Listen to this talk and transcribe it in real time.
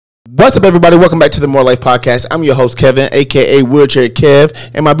What's up, everybody? Welcome back to the More Life Podcast. I'm your host, Kevin, aka Wheelchair Kev,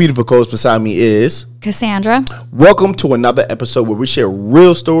 and my beautiful co-host beside me is Cassandra. Welcome to another episode where we share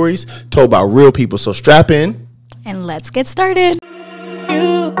real stories told by real people. So strap in and let's get started.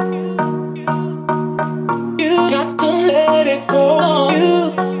 You got to let it go.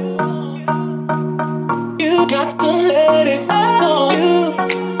 You got to let it go.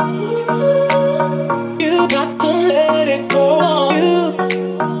 You got to let it go.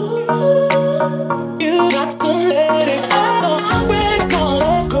 You got to let it go. I'm ready to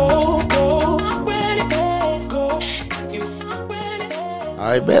let go. I'm ready to go. I'm ready to go. All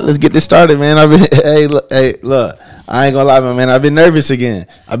right, man, let's get this started, man. Look, I ain't gonna lie, man. I've been nervous again.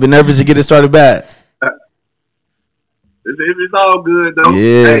 I've been nervous to get it started back. It's all good though.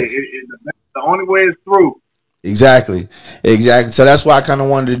 Yeah. Hey, the only way is through. Exactly. So that's why I kind of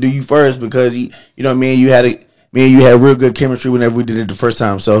wanted to do you first, because you know, me and you had real good chemistry whenever we did it the first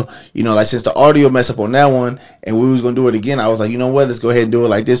time. So, you know, like, since the audio messed up on that one and we was gonna do it again, I was like, you know what, let's go ahead and do it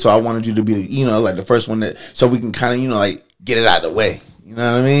like this. So I wanted you to be, you know, like the first one, that so we can kind of, you know, like, get it out of the way. You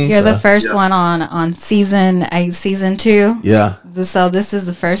know what I mean? You're the first one on season 2. Yeah. So this is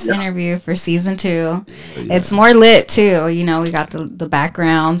the first interview for season 2. Yeah. It's more lit too. You know, we got the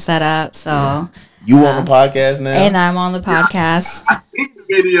background set up. So you on the podcast now? And I'm on the podcast. I seen the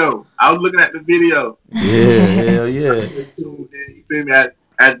video. I was looking at the video. Yeah, hell yeah. You feel me?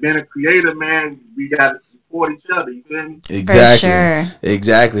 As being a creator, man, we gotta support each other. You feel me? Exactly. For sure.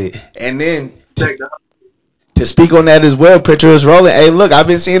 Exactly. And then Check the to speak on that as well, picture is rolling. Hey, look, I've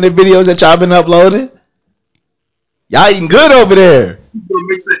been seeing the videos that y'all been uploading. Y'all eating good over there. You're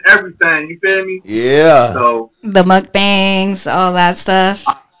mixing everything. You feel me? Yeah. So The mukbangs, all that stuff.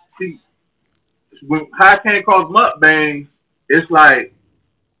 see, when I can't cause mukbangs, it's like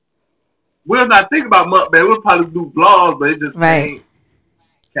we'll not think about mukbang. We'll probably do vlogs, but it just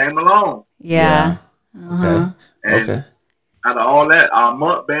came along. Yeah. Okay. And Okay. out of all that, our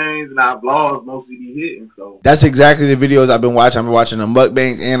mukbangs and our vlogs mostly be hitting. So That's exactly the videos I've been watching. I've been watching the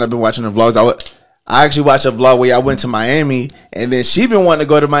mukbangs and I've been watching the vlogs. I actually watched a vlog where I went to Miami, and then she been wanting to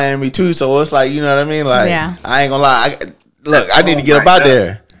go to Miami too. So it's like, you know what I mean? Like, Yeah. I ain't gonna lie. I need to get up out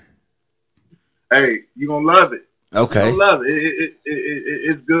there. hey, you gonna love it. Okay. You gonna love it.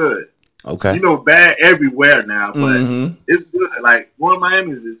 It's good. Okay. You know, bad everywhere now, but Mhm. it's good. Like, one of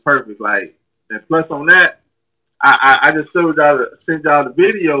Miami is perfect. Like, and plus on that, I just sent y'all the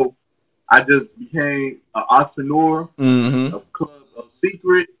video. I just became an entrepreneur Mhm. of club of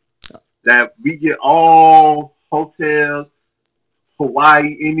Seacret, that we get all hotels,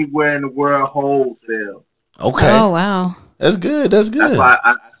 Hawaii, anywhere in the world, wholesale. Okay. Oh wow. That's good. That's good. That's why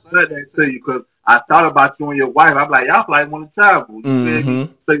I said that to you, because I thought about you and your wife. I'm like, y'all like want to travel. You feel me?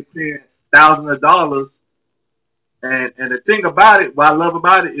 So you paying thousands of dollars. And the thing about it, what I love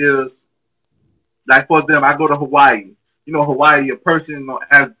about it is, like, for example, I go to Hawaii. You know, Hawaii, a person gonna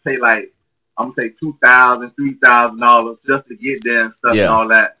have to pay, like, I'm gonna say $2,000, $3,000 just to get there and stuff and all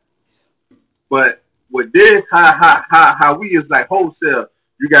that. But with this, how we is like wholesale.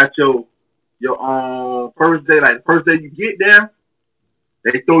 You got your first day, like the first day you get there,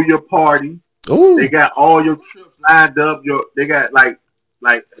 they throw you a party. Ooh. They got all your trips lined up. They got like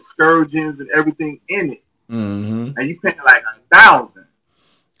excursions and everything in it. Mm-hmm. And you paying like $1,000.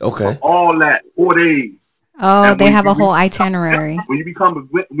 Okay. For all that 4 days. Oh, And they when have a you whole become itinerary. When you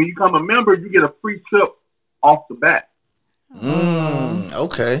become a member, you get a free trip off the bat.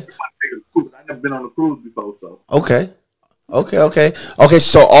 Okay. I've never been on a cruise before, so. Okay.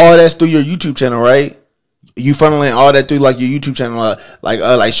 So all that's through your YouTube channel, right? You funneling all that through like your YouTube channel,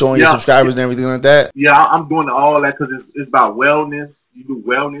 like showing your subscribers and everything like that. Yeah, I'm doing all that because it's about wellness. You do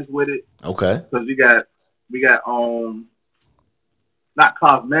wellness with it. Okay. Because we got not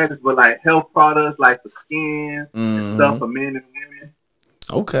cosmetics, but like health products, like for skin and stuff for men and women.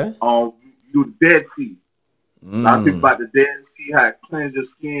 Okay. You do the Dead Sea. A lot of people about the Dead Sea, how it cleanse your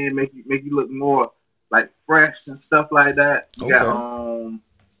skin, make you look more like fresh and stuff like that. You got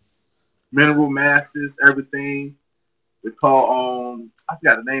mineral masses, everything. It's called I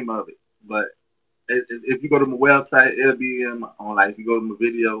forgot the name of it, but if you go to my website, it'll be on like if you go to my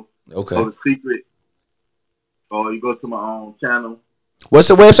video, go to Seacret, or you go to my own channel. What's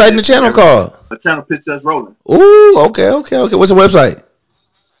the website and the channel called? The channel picture that's rolling. Ooh, okay. What's the website?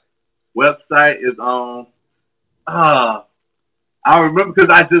 Website is I remember because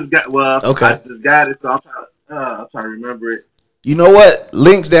I just got I just got it, so I'm trying to remember it. You know what?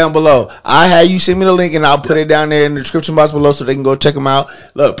 Links down below. I have you send me the link and I'll put it down there in the description box below so they can go check him out.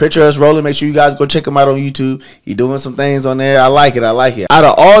 Look, picture us rolling. Make sure you guys go check him out on YouTube. He doing some things on there. I like it. Out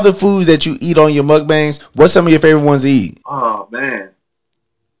of all the foods that you eat on your mukbangs, what's some of your favorite ones to eat? Oh man,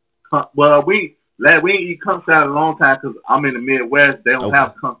 Well, we ain't eat conch salad in a long time because I'm in the Midwest. They don't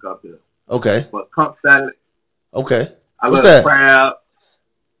have conch up here. Okay. But conch salad. Okay. I What's love that? crab.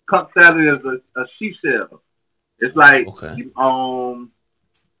 Conch salad is a seashell. It's like you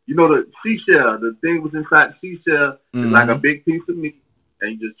know the seashell. The thing was inside the seashell is like a big piece of meat,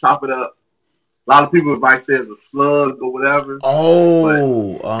 and you just chop it up. A lot of people might say it's a slug or whatever.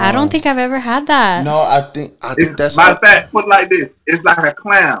 Oh, I don't think I've ever had that. No, I think that's. Matter of fact, put it like this: it's like a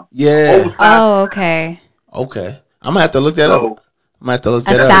clown. Yeah. Oversized. Oh, okay. Okay, I'm gonna have to look that up. I'm gonna have to look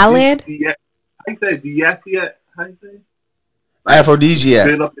that up. A salad? How you say diaphoric? How you say? Like,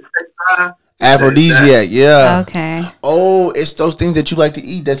 aphrodisiac. Aphrodisiac, yeah. Okay. Oh, it's those things that you like to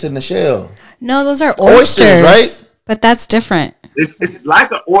eat that's in the shell. No, those are oysters, right? But that's different. It's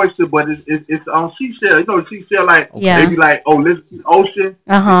like an oyster, but it's on seashell. You know, seashell like maybe like listen to the ocean.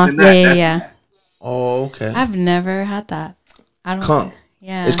 Yeah. Oh, okay. I've never had that. I don't. Conch.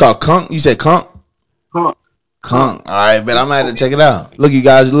 Yeah. It's called conch. You said conch. Conch. All right, but I'm gonna have to check it out. Look, you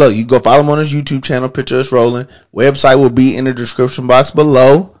guys, you go follow him on his YouTube channel. Picture us rolling. Website will be in the description box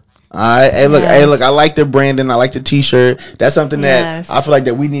below. All right. Hey, look, I like the branding. I like the T-shirt. That's something that I feel like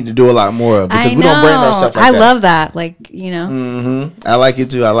that we need to do a lot more of because we don't brand ourselves like that. I love that. Like, you know. Mm-hmm. I like it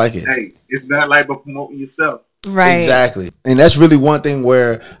too. I like it. Hey, it's not like but promoting yourself. Right. Exactly. And that's really one thing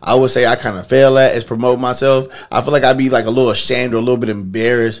where I would say I kind of fail at is promote myself. I feel like I'd be like a little ashamed or a little bit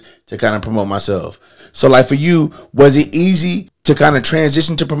embarrassed to kind of promote myself. So like for you, was it easy to kind of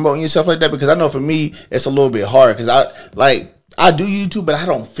transition to promoting yourself like that? Because I know for me, it's a little bit hard because I do YouTube, but I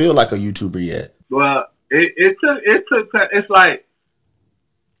don't feel like a YouTuber yet. Well, it took, it's like,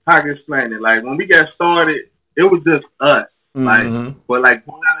 how I can explain it? Like, when we got started, it was just us. Like, but like,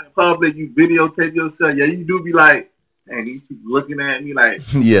 going out in public, you videotape yourself. Yeah, you do be like, man, these people looking at me like,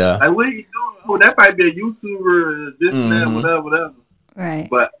 yeah. Like, what are you doing? Oh, that might be a YouTuber, this and that, whatever. Right.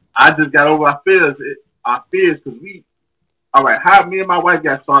 But I just got over our fears because all right, how me and my wife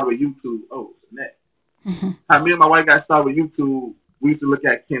got started with YouTube. Oh, snap. How me and my wife got started with YouTube, we used to look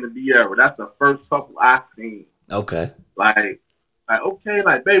at Ken and Vieira. That's the first couple I seen. Okay. Like, okay,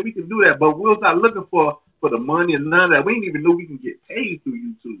 like, babe, we can do that, but we was not looking for the money and none of that. We didn't even know we can get paid through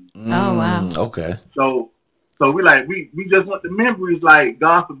YouTube. Oh, wow. Okay. So we just want the memories. Like,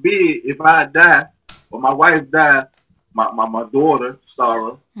 God forbid, if I die or my wife die, my daughter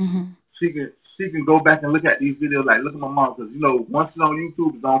Sarah, she can go back and look at these videos. Like, look at my mom, because once it's on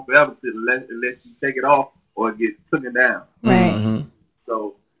YouTube, it's on forever unless you take it off or it gets taken down. Right.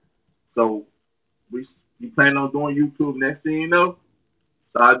 So we plan on doing YouTube. Next thing you know,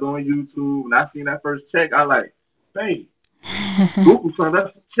 started doing YouTube, and I seen that first check. I like, hey, Google sent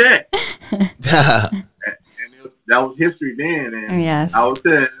us a check. and that was history then. And yes. I was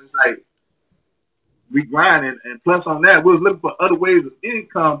there. It's like we grinding, and plus on that, we was looking for other ways of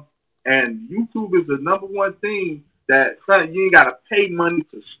income. And YouTube is the number one thing that you ain't gotta pay money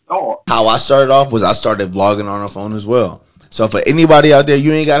to start. How I started off was I started vlogging on a phone as well. So for anybody out there,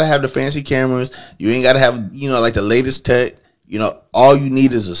 you ain't gotta have the fancy cameras. You ain't gotta have like the latest tech. All you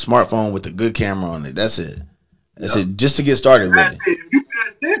need is a smartphone with a good camera on it. That's it. That's it. Just to get started, really.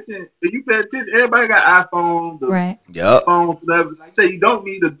 If you pay attention, everybody got iPhones. Right. Yep. Phones, whatever. Like I say, you don't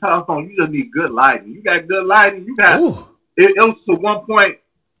need a telephone. You just need good lighting. You got good lighting. You got. It was to one point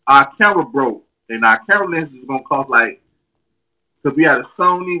our camera broke, and our camera lens is gonna cost because we had a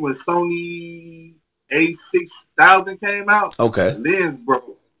Sony when Sony A6000 came out. Okay. The lens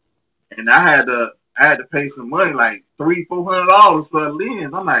broke, and I had to pay some money, like $300-400 for a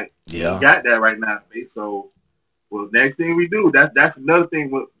lens. I'm like, yeah, we got that right now, babe. So, well, next thing we do, that's another thing.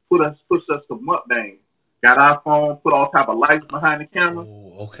 Push us to mukbang. Got our phone, put all type of lights behind the camera.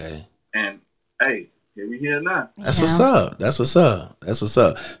 Oh, okay. And hey, here we here now. That's what's up. That's what's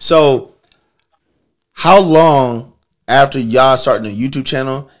up. So, how long after y'all starting the YouTube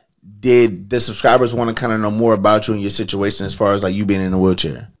channel did the subscribers want to kind of know more about you and your situation as far as like you being in a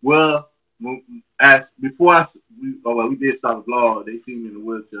wheelchair? Well, we did start a vlog. They see me in the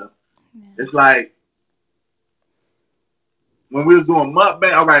wheelchair. Yeah. It's like when we was doing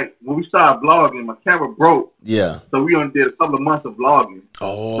mukbang. All right, when we started vlogging, my camera broke. Yeah. So we only did a couple of months of vlogging.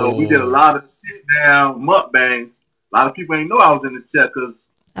 Oh. So we did a lot of sit down mukbangs. A lot of people ain't know I was in the chair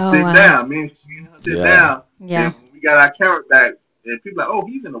because down. Me and she sit down. Yeah. And we got our camera back, and people like, oh,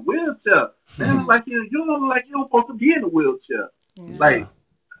 he's in a wheelchair. Man, I'm like, you don't look like you're supposed to be in a wheelchair. Yeah. Like,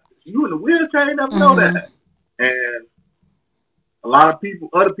 you in a wheelchair, you never know that. And a lot of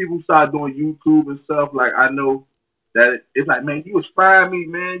other people started doing YouTube and stuff. Like, I know that it's like, man, you inspire me,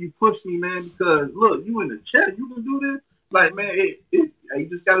 man. You push me, man, because look, you in the chair, you can do this. Like, man, you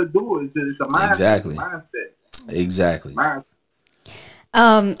just got to do it. It's a mindset. Exactly. Mindset.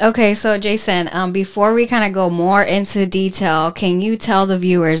 Okay, so Jason, before we kind of go more into detail, can you tell the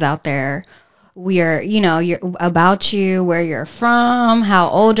viewers out there about you, where you're from, how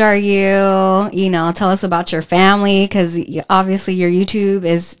old are you? Tell us about your family, because obviously your YouTube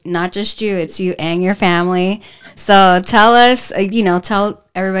is not just you, it's you and your family. So tell us, tell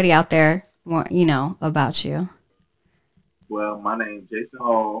everybody out there more, about you. Well, my name is Jason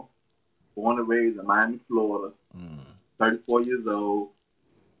Hall, born and raised in Miami, Florida, 34 years old.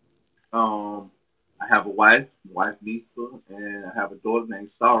 I have a wife Lisa, and I have a daughter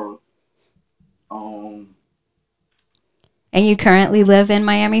named Sarah. And you currently live in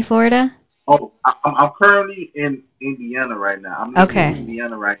Miami, Florida? Oh, I'm currently in Indiana right now. I'm living in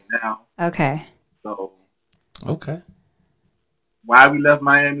Indiana right now. Okay. So, okay. Why we left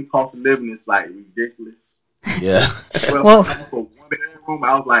Miami, cost of living is like ridiculous. Yeah. Well, for one bedroom,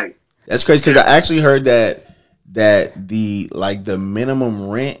 I was like, that's crazy because I actually heard that the minimum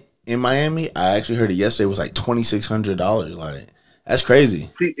rent in Miami, I actually heard it yesterday, was like $2,600. Like, that's crazy.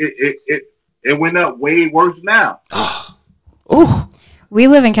 See, it went up way worse now. Ooh. We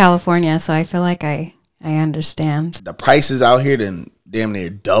live in California, so I feel like I understand. The prices out here then damn near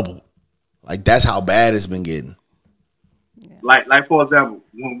double. Like, that's how bad it's been getting. Yeah. Like for example,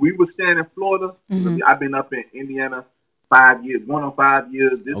 when we were staying in Florida, I've been up in Indiana 5 years, 1 or 5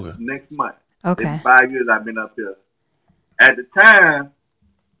 years. This is next month. Okay. This 5 years I've been up here. At the time,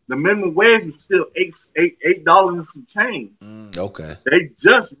 the minimum wage was still $8 and some change. Okay. They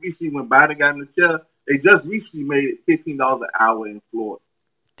just recently, when Biden got in the chair, they just recently made it $15 an hour in Florida.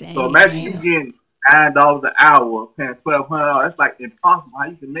 Dang. So imagine you getting $9 an hour, paying $1,200. That's like impossible. How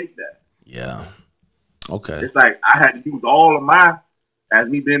you can make that? Yeah. Okay. It's like I had to use all of my, as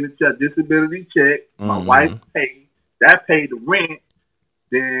me being in the disability check, my wife paid, that paid the rent.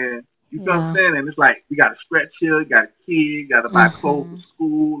 Then you feel what I'm saying? And it's like we got to stretch here, you got a kid, got to buy clothes for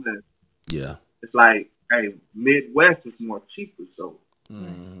school, and it's like, hey, Midwest is more cheaper, so.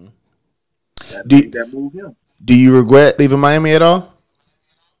 That move him. Do you regret leaving Miami at all?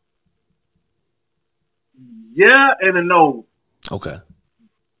 Yeah and a no. Okay.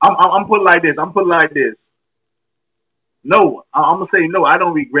 I'm put it like this. No, I'm gonna say no. I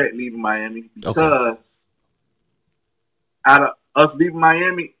don't regret leaving Miami because out of us leaving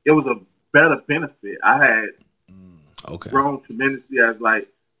Miami, it was a better benefit. I had grown tremendously as like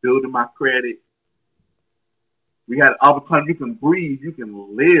building my credit. We had opportunity. You can breathe. You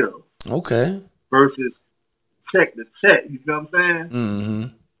can live. Okay. Versus check to check. You know what I'm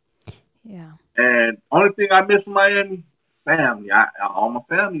saying? Yeah. And only thing I miss from Miami, family. All my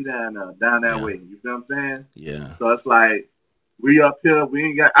family down that way. You know what I'm saying? Yeah. So it's like we up here.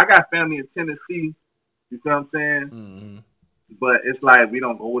 I got family in Tennessee. You know what I'm saying? But it's like we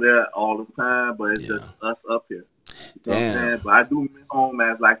don't go there all the time. But it's just us up here. You know what I'm saying? But I do miss home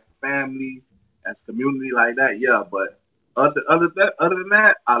as like family, as community like that. Yeah. But other than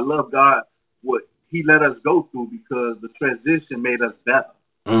that, I love God. What He let us go through because the transition made us better.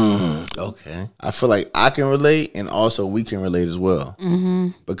 Okay. I feel like I can relate, and also we can relate as well.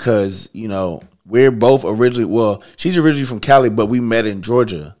 Because, we're both she's originally from Cali, but we met in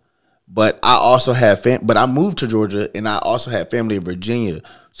Georgia. But I also have but I moved to Georgia, and I also had family in Virginia.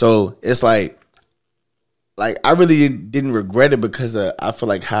 So it's like I really didn't regret it because I feel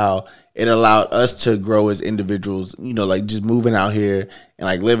like how it allowed us to grow as individuals, like just moving out here and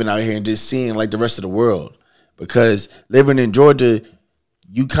like living out here and just seeing like the rest of the world. Because living in Georgia,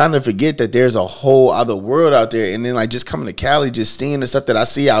 you kind of forget that there's a whole other world out there. And then like just coming to Cali, just seeing the stuff that I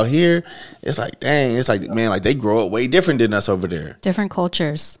see out here, it's like, dang, it's like, man, like they grow up way different than us over there. Different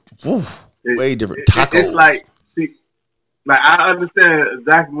cultures. Way different. Tacos. It's like, I understand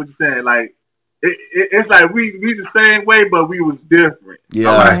exactly what you're saying. Like, it's like we the same way, but we was different.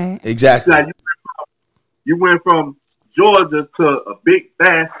 Yeah, exactly. Like you went from Georgia to a big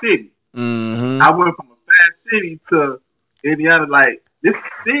fast city. I went from a fast city to Indiana. Like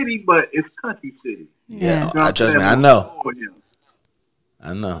it's city, but it's country city. Yeah, trust me, I know.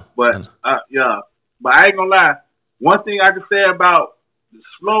 But but I ain't gonna lie. One thing I can say about the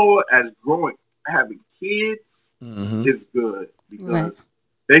slower as growing, having kids is good because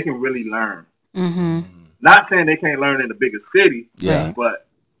they can really learn. Not saying they can't learn in a bigger city, but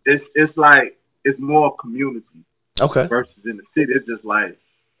it's like it's more community. Okay. Versus in the city, it's just like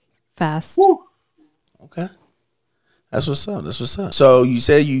fast. Whew. Okay. That's what's up. So you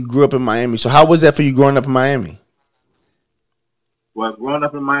said you grew up in Miami. So how was that for you growing up in Miami? Well, growing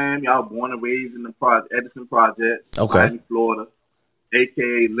up in Miami, I was born and raised in the Edison Projects, Miami, Florida,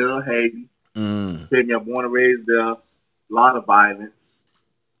 aka Little Haiti. I was born and raised there. A lot of violence.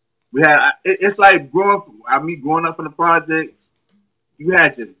 We had it's like growing up in the projects. you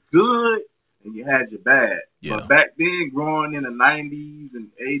had your good and you had your bad. Yeah. But back then, growing in the 90s and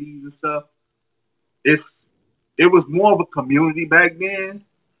 80s and stuff, it was more of a community back then.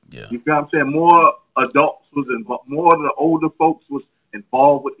 Yeah. You feel what I'm saying? More adults was involved, more of the older folks was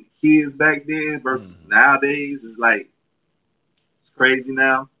involved with the kids back then versus nowadays. It's like, it's crazy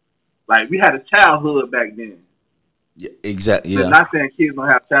now. Like, we had a childhood back then. Yeah, exactly. Yeah. I'm not saying kids don't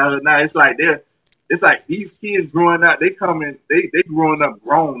have childhood now. It's like these kids growing up, they growing up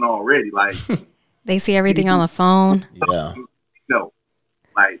grown already. Like They see everything on the phone. Yeah. You know,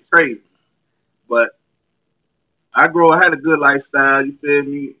 like crazy. But I had a good lifestyle. You feel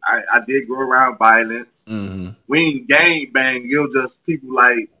me? I did grow around violence. Mm-hmm. We ain't gang bang. You're just people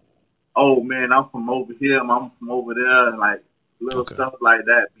like, oh man, I'm from over here. I'm from over there, and like little stuff like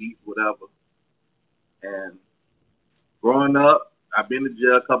that, beef, whatever. And growing up, I've been to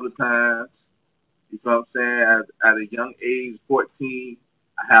jail a couple of times. You know what I'm saying? At a young age, 14,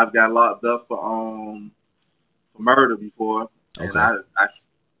 I have got locked up for murder before, and I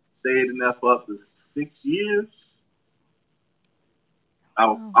stayed in there for up to 6 years. I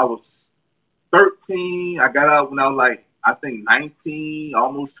was 13. I got out when I was like, I think 19,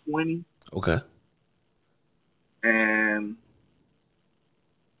 almost 20. Okay. And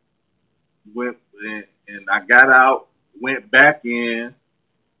I got out, went back in.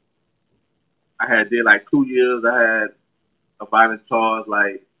 I did like 2 years. I had a violent charge.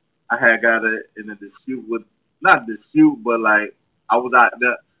 Like I had got in a dispute with, not dispute, but like I was out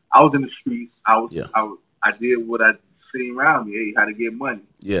there. I was in the streets. I did what I seen around me. Hey, how to get money.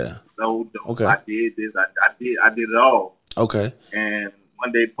 Yeah. So I did this. I did it all. Okay. And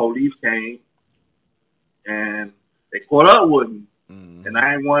one day police came and they caught up with me. And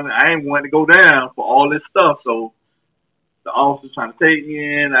I ain't want to go down for all this stuff. So the officer trying to take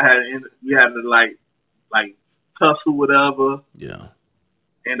me in. We had to like tussle, whatever. Yeah.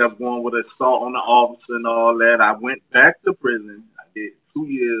 End up going with assault on the officer and all that. I went back to prison. I did 2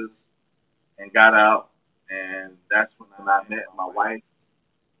 years and got out. And that's when I met my wife.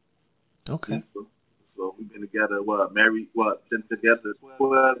 Okay. So we've been together, been together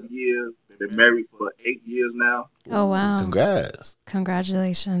 12 years. Been married for 8 years now. Oh, wow. Congrats.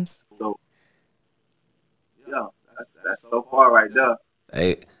 Congratulations. So, yeah, that's so far right there.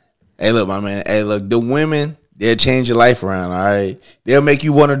 Hey, look, my man. Hey, look, the women, they'll change your life around, all right? They'll make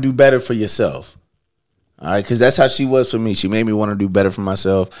you want to do better for yourself. All right, because that's how she was for me. She made me want to do better for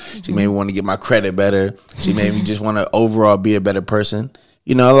myself. She made me want to get my credit better. She made me just want to overall be a better person.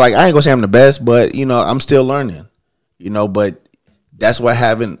 You know, like I ain't gonna say I'm the best, but you know, I'm still learning. You know, but that's what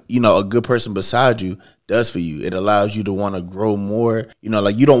having, you know, a good person beside you does for you. It allows you to want to grow more. You know,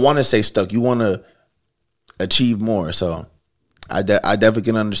 like you don't want to stay stuck. You want to achieve more. So I definitely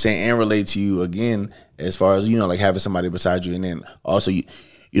can understand and relate to you again as far as, you know, like having somebody beside you, and then also you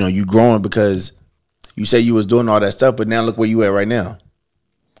know, you growing because you say you was doing all that stuff, but now look where you at right now.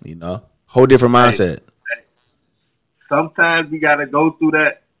 You know, whole different mindset. Sometimes we gotta go through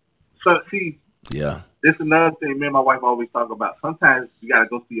that. So see, yeah, this is another thing me and my wife always talk about. Sometimes you gotta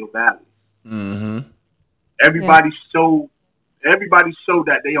go through your valleys. Mm-hmm. Everybody show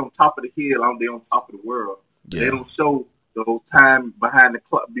that they on top of the hill, they on top of the world. Yeah. They don't show those time behind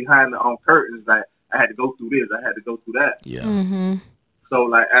the curtains. Like I had to go through this, I had to go through that. Yeah. Mm-hmm. So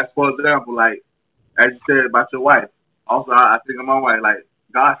like, as for example, like as you said about your wife. Also, I think of my wife. Like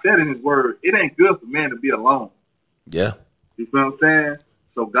God said in His Word, it ain't good for man to be alone. Yeah. You feel what I'm saying?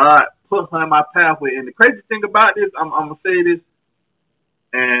 So God put her in my pathway. And the crazy thing about this, I'm going to say this,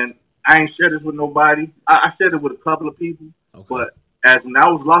 and I ain't shared this with nobody. I shared it with a couple of people. Okay. But as when I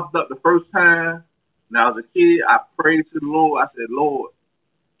was locked up the first time, when I was a kid, I prayed to the Lord. I said, Lord,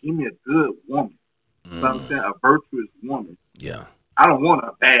 give me a good woman. You know what I'm saying? A virtuous woman. Yeah. I don't want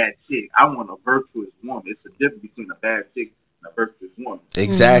a bad chick. I want a virtuous woman. It's a difference between a bad chick and a virtuous woman.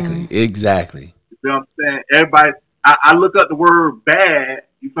 Exactly. Exactly. You feel what I'm saying? Everybody, I look up the word bad.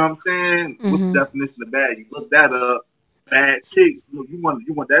 You feel what I'm saying? Mm-hmm. What's the definition of bad? You look that up. Bad chicks. You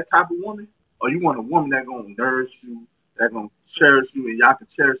want that type of woman, or you want a woman that's gonna nourish you, that's gonna cherish you, and y'all can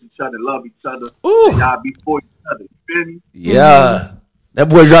cherish each other, love each other, and y'all be for each other. You feel me? Yeah, that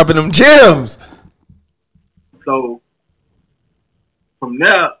boy dropping them gems. So from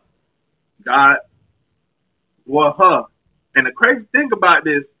there, God brought her. And the crazy thing about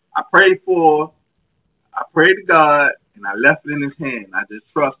this, I prayed to God, and I left it in His hand. I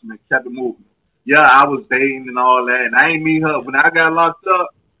just trusted Him and kept it moving. Yeah, I was dating and all that, and I ain't meet her. When I got locked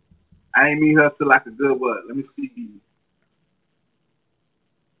up, I ain't meet her till like a good what? Let me see.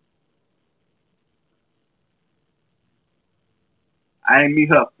 I ain't meet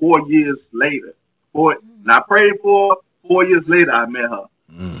her 4 years later. And I prayed for her 4 years later, I met her.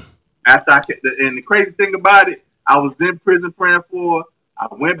 After and the crazy thing about it, I was in prison praying for her. I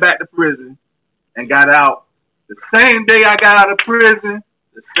went back to prison and got out. The same day I got out of prison,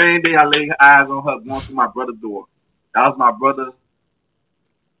 the same day I laid eyes on her going through my brother's door. That was my brother.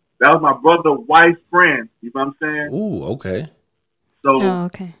 That was my brother's wife friend. You know what I'm saying? Ooh, okay. So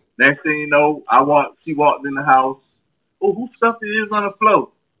okay. next thing you know, she walked in the house. Oh, whose stuff it is on the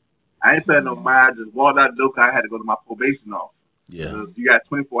floor? I ain't paying no mind. I just walked out the door because I had to go to my probation office. Yeah. You got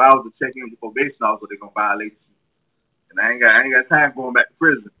 24 hours to check in with the probation officer, they're gonna violate you. And I ain't got time going back to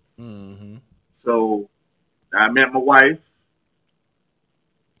prison. Mm-hmm. So I met my wife.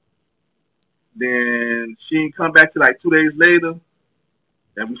 Then she didn't come back till like 2 days later.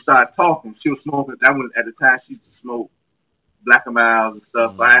 Then we started talking. She was smoking. That one at the time she used to smoke Black and Miles and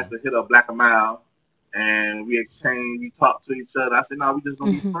stuff. So I had to hit her Black and Mile, and we exchanged. We talked to each other. I said, "No, we just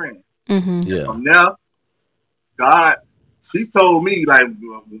gonna be friends." Yeah. From there, God, she told me like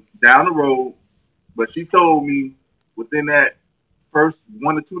down the road, but she told me within that first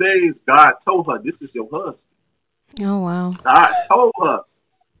 1 to 2 days, God told her, "This is your husband." Oh wow. God told her,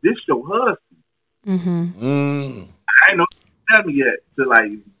 "This your husband." Mm-hmm. I ain't know she tell me yet till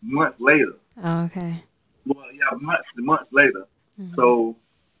like months later. Oh, okay. Well, yeah, months later. So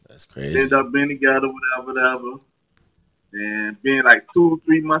That's crazy. ended up being together, whatever. And being like 2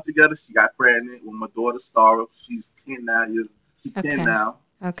 3 months together, she got pregnant with my daughter Starla. She's 10 now. She's 10 now.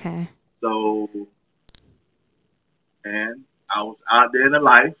 Okay. So, and I was out there in the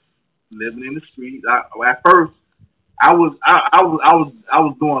life, living in the street. At first, I was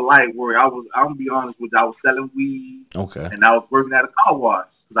doing light work. I'm gonna be honest with you. I was selling weed. Okay. And I was working at a car wash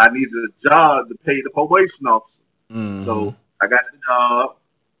because I needed a job to pay the probation officer. Mm-hmm. So I got the job,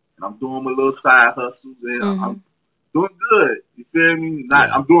 and I'm doing my little side hustles, and I'm doing good. You feel me?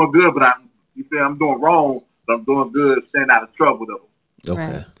 I'm doing good, but I'm doing wrong, but I'm doing good, staying out of trouble though.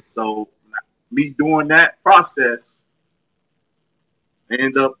 Okay. Right. So me doing that process, I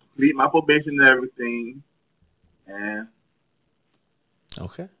ended up completing my probation and everything, and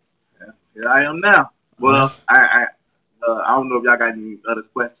Okay. here I am now. Well, I don't know if y'all got any other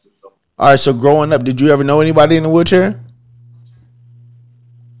questions. So. All right. So growing up, did you ever know anybody in a wheelchair?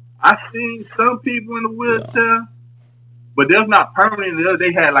 I seen some people in the wheelchair, but they're not permanent.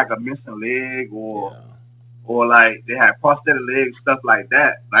 They had like a missing leg or like they had prosthetic legs, stuff like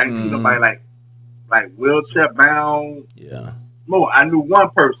that. I didn't see nobody like wheelchair bound. Yeah. No, I knew one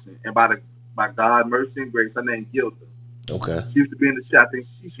person, and by God, mercy and grace, her name Gilda. Okay. She used to be in the chair. I think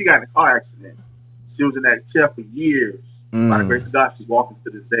she got in a car accident. She was in that chair for years. By the grace of God, she's walking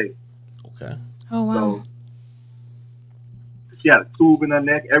to this day. Okay. Oh wow. So she had a tube in her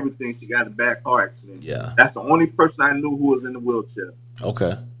neck, everything. She got in a bad car accident. Yeah. That's the only person I knew who was in the wheelchair.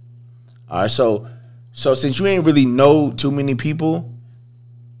 Okay. All right. So since you ain't really know too many people,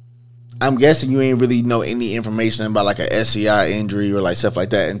 I'm guessing you ain't really know any information about like a SCI injury or like stuff like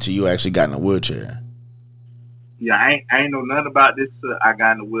that until you actually got in a wheelchair. Yeah, I ain't know nothing about this till I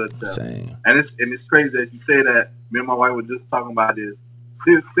got in the wheelchair. Same. And it's crazy that you say that. Me and my wife were just talking about this.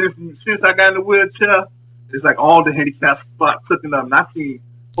 Since I got in the wheelchair, it's like all the handicap spots taken up. And I seen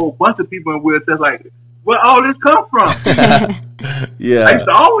a whole bunch of people in wheelchairs like, where all this come from? Yeah. I used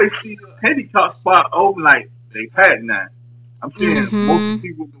to always see the handicap spot open like they had now. I'm seeing most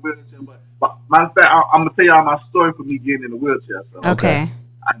people in the wheelchair. But matter of fact, I'm gonna tell y'all my story for me getting in the wheelchair. So Okay.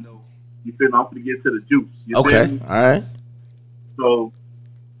 I know. You feel me? I'm gonna get to the juice. You Okay. feel me? All right. So,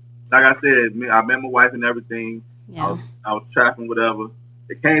 like I said, I met my wife and everything. Yeah. I was trapping, whatever.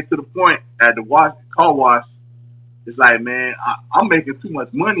 It came to the point at the car wash. It's like, man, I'm making too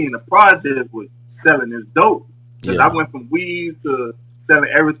much money in the project with selling this dope. Because I went from weed to selling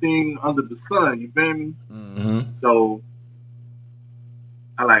everything under the sun. You feel me? Mm-hmm. So,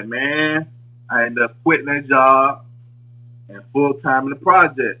 I like, man, I ended up quitting that job and full time in the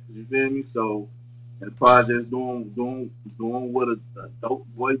project. You feel me? So, and the project's doing what a dope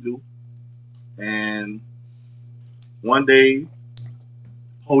boy do. And one day,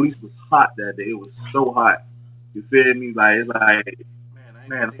 police was hot that day. It was so hot. You feel me? Like it's like,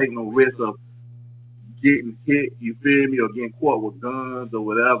 man, I take no risk of getting hit. You feel me? Or getting caught with guns or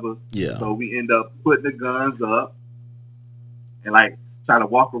whatever. Yeah. So we end up putting the guns up and like trying to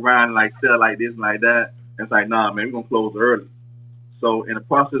walk around and like sell like this and like that. And it's like, nah, man, we're gonna close early. So in the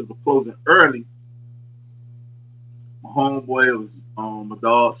process of closing early, my homeboy was my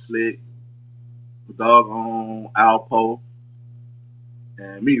dog Slick, my dog on Alpo,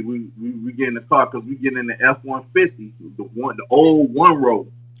 and me. We get in the car because we get in the F-150, the old one row.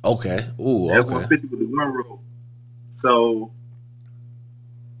 Okay. Ooh. The Okay. F-150 with the one row. So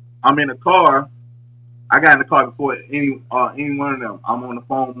I'm in the car. I got in the car before any one of them. I'm on the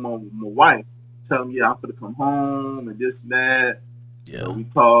phone with my wife, telling me I'm gonna come home and this and that. Yeah. So we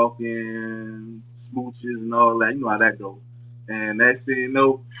talking, smooches and all that. You know how that goes. And next thing you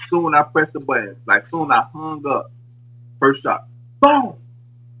know, soon I pressed the button. Like soon I hung up. First shot, boom.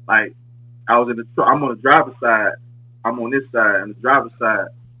 Like I was in the truck. I'm on the driver's side. I'm on this side, and the driver's side.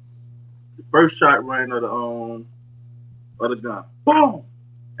 The first shot ran of the gun, boom,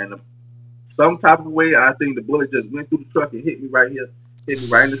 and some type of way, I think the bullet just went through the truck and hit me right here, hit me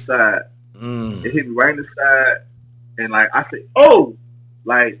right in the side. It hit me right in the side, and like I said, oh,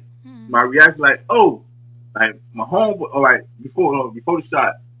 like my reaction, like oh, like my homeboy. All right, before the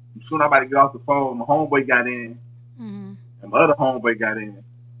shot, as soon as I'm about to get off the phone, my homeboy got in, and my other homeboy got in.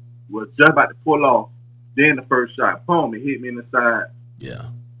 Was just about to pull off. Then the first shot, boom, it hit me in the side. Yeah.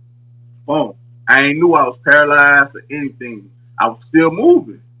 Boom. I ain't knew I was paralyzed or anything. I was still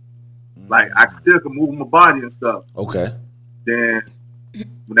moving. Like I still could move my body and stuff. Okay. Then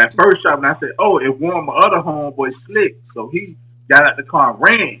when that first shot, when I said, oh, it warned my other homeboy Slick. So he got out the car and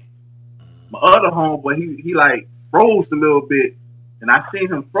ran. My other homeboy, he like froze a little bit. And I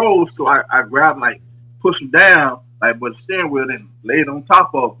seen him froze, so I grabbed him, like pushed him down, like but the steering wheel then laid on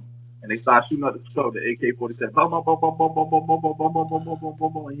top of him. And they started shooting up the truck, the AK47, boom, boom, boom, boom, boom, boom, boom, boom, boom, boom, boom, boom, boom,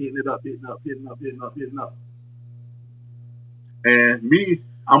 boom, boom, and hitting it up, hitting up, hitting up, hitting up, hitting up. And me,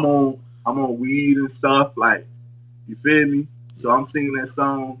 I'm on weed and stuff, like, you feel me? So I'm singing that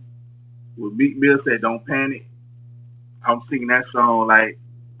song with Meek Mill said, "Don't Panic." I'm singing that song like,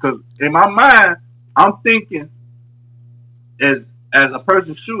 cause in my mind, I'm thinking as a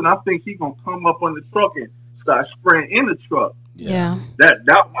person shooting, I think he gonna come up on the truck and start spraying in the truck. Yeah. That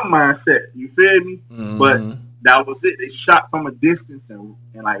was my mindset. You feel me? But that was it. They shot from a distance and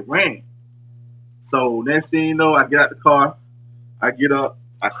like ran. So next thing you know, I get out the car, I get up,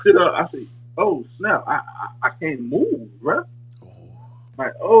 I sit up, I say, oh snap, I can't move, bro.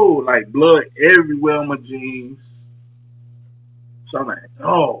 Like, oh, like blood everywhere on my jeans. So I'm like,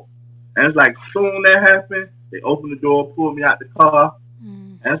 oh. And it's like soon that happened, they opened the door, pulled me out the car.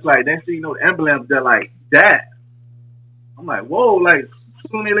 And it's like next thing you know, the ambulance, they're like that. I'm like, whoa, like,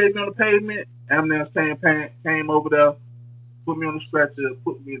 soon they laid me on the pavement, ambulance came over there, put me on the stretcher,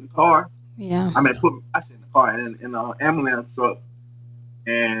 put me in the car. Yeah. I said in the car, in the ambulance truck.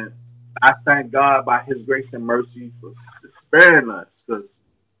 And I thank God by his grace and mercy for sparing us, because,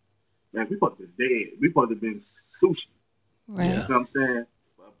 man, we supposed to be dead. We supposed to have been sushi. Right. You know what I'm saying?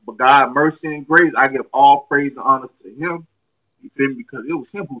 But God, mercy and grace, I give all praise and honor to him. You feel me? Because it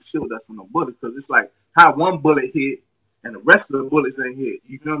was him who shielded us from the bullets. Because it's like how one bullet hit and the rest of the bullets ain't hit.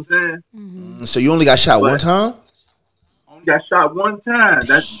 You know what I'm saying? So you only got shot one time? Only got shot one time.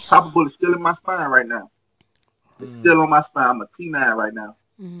 That top of bullet still in my spine right now. It's still on my spine. I'm a T-9 right now.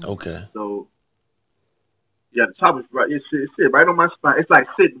 Okay. So, yeah, the top is right. It's right on my spine. It's like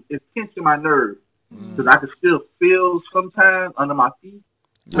sitting. It's pinching my nerve. Because I can still feel sometimes under my feet.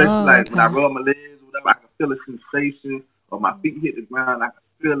 Especially like when I rub my legs or whatever, I can feel a sensation. Or my feet hit the ground, I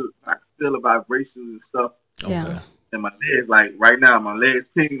can feel the vibrations and stuff. Yeah. And my legs, like right now, my legs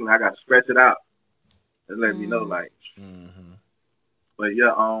tingling. I got to stretch it out and let me know, like. But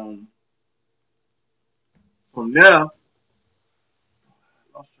yeah, from there,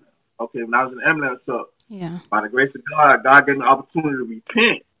 okay, when I was in the ambulance truck, by the grace of God, God gave me the opportunity to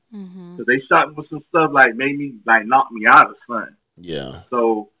repent. Because they shot me with some stuff like made me like knock me out or something. Yeah.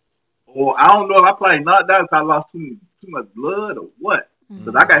 So, or I don't know if I probably knocked out because I lost too much blood or what.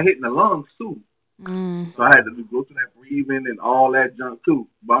 Because I got hit in the lungs too. So I had to go through that breathing and all that junk too.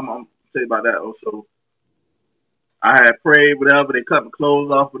 But I'm gonna tell you about that also. I had prayed, whatever. They cut my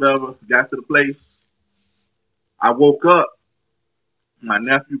clothes off, whatever. Got to the place. I woke up. My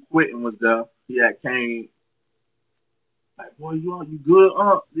nephew Quentin was there. He had came. Like, boy, you good,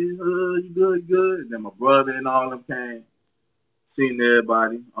 you good. And then my brother and all them came. Seen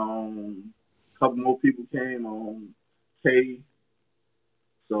everybody. A couple more people came. K.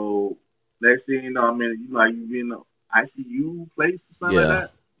 So next thing you know, I mean, you in the ICU place or something like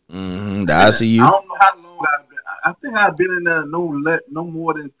that. The ICU. I don't know how long I've been. I think I've been in there no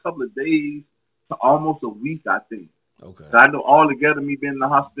more than a couple of days to almost a week, I think. Okay. So I know all together me being in the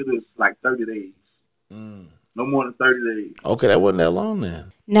hospital is like 30 days. No more than 30 days. Okay, that wasn't that long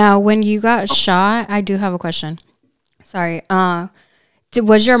then. Now, when you got shot, I do have a question. Sorry.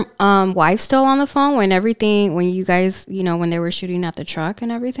 Was your wife still on the phone when you guys, when they were shooting at the truck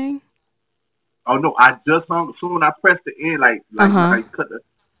and everything? Oh no, I just hung. Soon when I pressed the end, like cut the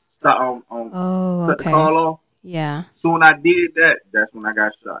stop cut the call off. Yeah. Soon I did that. That's when I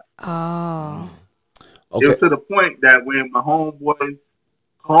got shot. Oh. Okay. It was to the point that when my homeboy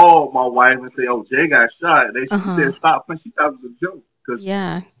called my wife and said, "Oh, Jay got shot." She said, "Stop," and she thought it was a joke because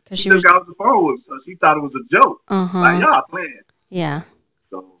because she just got off the phone with him, so she thought it was a joke. Like y'all playing. Yeah.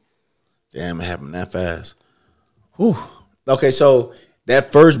 So damn, it happened that fast. Whew. Okay, so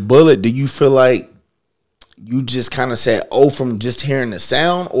that first bullet, do you feel like you just kind of said, "Oh," from just hearing the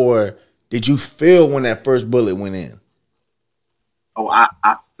sound, or did you feel when that first bullet went in? Oh, I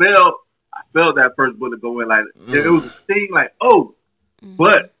felt that first bullet go in. Like it was a sting, like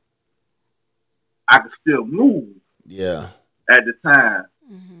but I could still move. Yeah. At the time,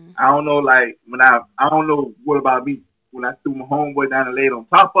 I don't know. Like when I don't know what about me when I threw my homeboy down and laid on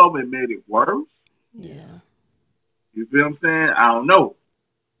top of him, it made it worse. Yeah. You feel what I'm saying? I don't know,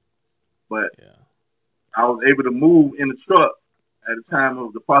 but I was able to move in the truck at the time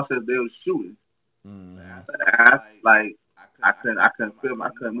of the process they were shooting. Like I couldn't feel, I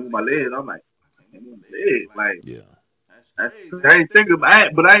couldn't move my legs. I'm like, I can't move my legs. Like, I ain't think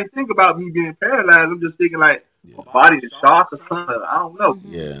about, but I ain't think about me being paralyzed. I'm just thinking like my body is shocked or something. I don't know.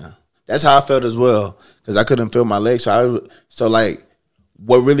 Yeah, that's how I felt as well because I couldn't feel my legs. So like,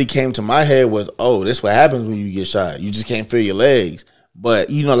 what really came to my head was, oh, this what happens when you get shot. You just can't feel your legs. But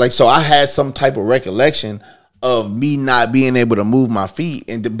you know, like, so I had some type of recollection of me not being able to move my feet,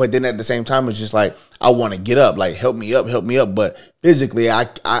 but then at the same time, it's just like I want to get up, like help me up, but physically, I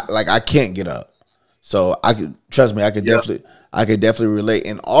can't get up. So I could trust me, I could definitely relate,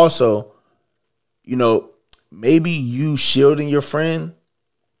 and also, you know, maybe you shielding your friend,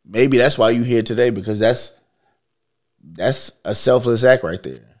 maybe that's why you here today because that's a selfless act right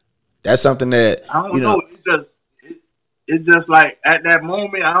there. That's something that I don't know. It's just like at that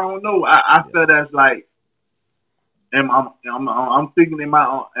moment, I don't know. I feel that's like. And I'm thinking in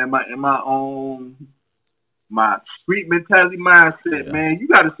my own street mentality mindset, man. You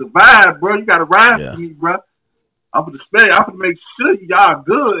gotta survive, bro. You gotta ride for me, bro. I'm gonna make sure y'all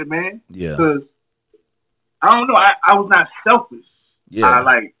good, man. Yeah. Because I don't know, I was not selfish. Yeah.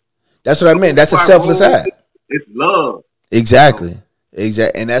 That's what I meant. That's a selfless act. It's love. Exactly.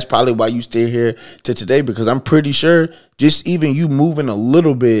 And that's probably why you stay here to today because I'm pretty sure just even you moving a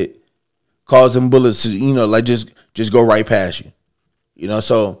little bit causing bullets to, you know, like just go right past you. You know,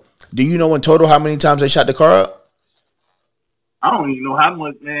 so do you know in total how many times they shot the car up? I don't even know how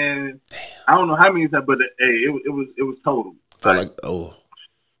much, man. Damn. I don't know how many times, but it was total. Felt the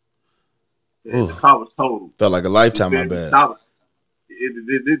car was total. Felt like a lifetime, my bad.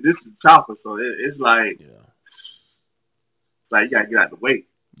 This is chopper, so it's like, like you gotta get out the way.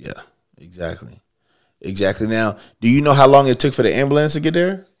 Yeah, exactly. Now, do you know how long it took for the ambulance to get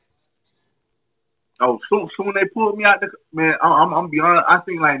there? Oh, soon they pulled me out. Man, I'm be honest. I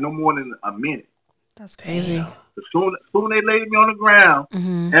think like no more than a minute. That's crazy. Soon they laid me on the ground.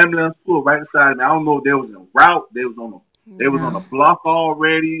 Ambulance pulled right beside me. I don't know if they was en route. They was on the block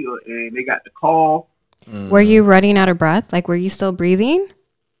already, and they got the call. Were you running out of breath? Like, were you still breathing?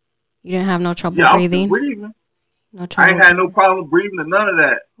 You didn't have no trouble breathing? I was breathing. No trouble. I ain't had no problem breathing or none of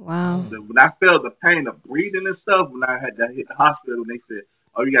that. Wow. When I felt the pain of breathing and stuff, when I had to hit the hospital, they said,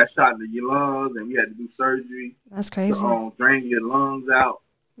 "Oh, you got shot into your lungs, and we had to do surgery. That's crazy. To drain your lungs out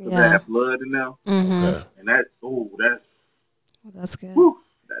because they have blood in them." Okay. And that's good. Whew,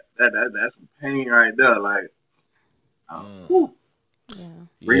 that's some pain right there. Like,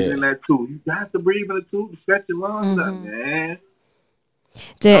 breathing in that tube. You got to breathe in the tube to stretch your lungs out, man.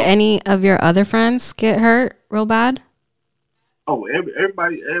 Did any of your other friends get hurt real bad? Oh,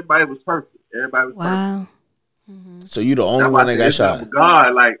 everybody was perfect. Everybody was perfect. So you the only one that got shot.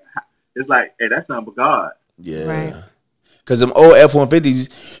 God, like it's like, hey, that's not but God. Yeah. Right. Cause them old F-150s,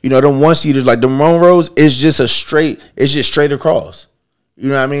 you know, them one seaters like them Monroes, it's just straight across. You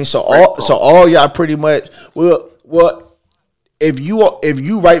know what I mean? So all y'all pretty much well, if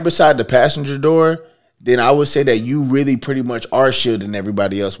you right beside the passenger door, then I would say that you really pretty much are shielding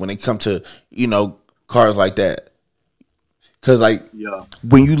everybody else when it comes to, you know, cars like that. Cause like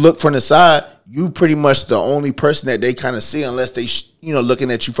when you look from the side, you pretty much the only person that they kind of see unless they, you know, looking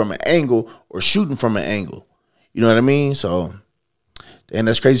at you from an angle or shooting from an angle. You know what I mean? So, and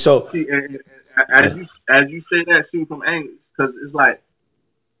that's crazy. So, see, as you say that, shooting from angles, because it's like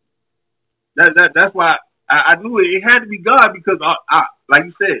that's why I knew it had to be God because I like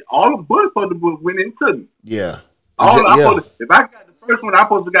you said, all the bullets for the book went into me. Yeah. If I got the first one, I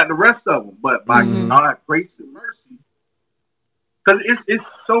supposed to got the rest of them, but by God's grace and mercy. Because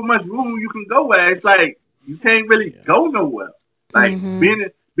it's so much room you can go at. It's like you can't really go nowhere. Like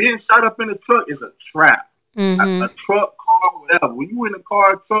being shot up in a truck is a trap. A truck, car, whatever. When you in a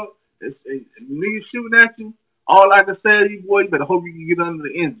car, truck, it's niggas shooting at you. All I can say is, boy, you better hope you can get under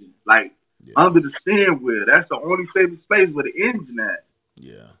the engine, like under the steering wheel. That's the only safe space where the engine at.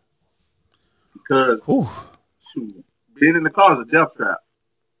 Yeah. because Whew. shoot, being in the car is a death trap.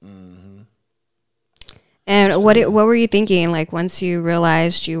 And what were you thinking? Like once you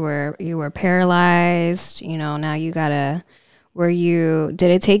realized you were paralyzed, now you gotta. Did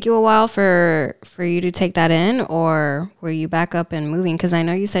it take you a while for you to take that in, or were you back up and moving? Because I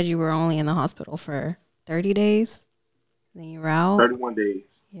know you said you were only in the hospital for 30 days. Then you were out. 31 days.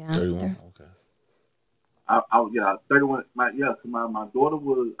 Yeah. 31. Okay. Yeah, 31. My daughter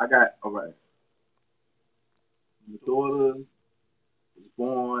was. I got all right. My daughter was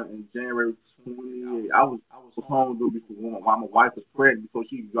born in January 28. I was home before while my wife was pregnant before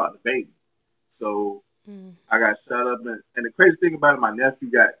she even dropped the baby. So I got shot up, and the crazy thing about it, my nephew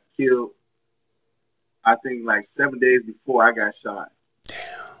got killed. I think like 7 days before I got shot. Damn.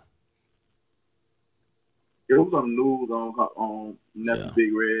 It was on the news on Nephew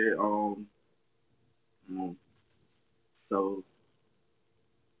Big Red. So,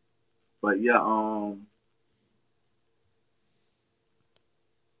 but yeah,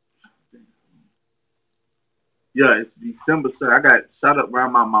 yeah, it's December. So I got shot up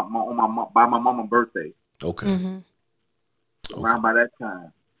around by my mama's birthday. Okay. Around by that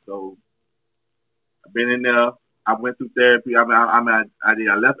time. So I've been in there. I went through therapy. I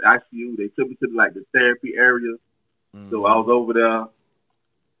left ICU. They took me to like the therapy area. So I was over there.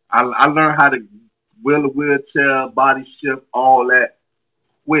 I learned how to wheel a wheelchair, body shift, all that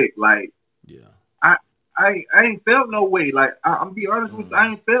quick. Like, I ain't felt no way. Like, I'm be honest with you, I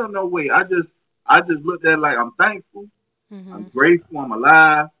ain't felt no way. I just looked at it like I'm thankful. I'm grateful. I'm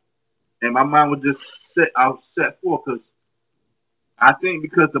alive. And my mind was just set. I was set for because I think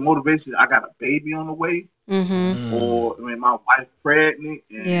because the motivation, I got a baby on the way, or my wife pregnant,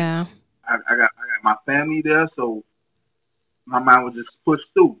 and I got my family there, so my mind was just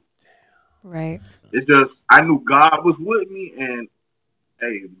pushed through. Right. It's just I knew God was with me, and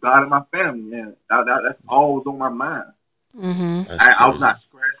hey, God and my family, and that's all was on my mind. I was not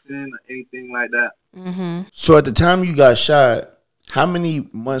stressing or anything like that. So at the time you got shot, how many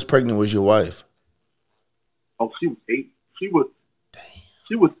months pregnant was your wife? Oh, she was 8. She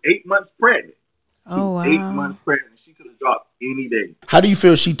was 8 months pregnant. Oh, wow. 8 months pregnant. She could have dropped any day. How do you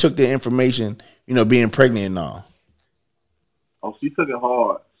feel she took the information, being pregnant and all? Oh, she took it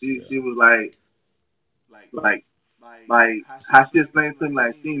hard. She was like how she explained to me,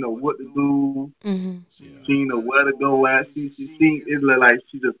 like she didn't know what to do. She didn't know where to go at. She it looked like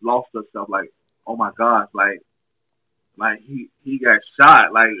she just lost herself. Like, oh my gosh, like he got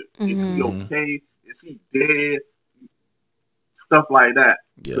shot. Like, is he okay? Is he dead? Stuff like that.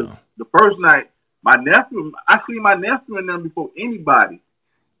 Yeah. The first night, I seen my nephew in them before anybody.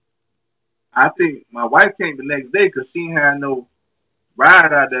 I think my wife came the next day because she didn't have no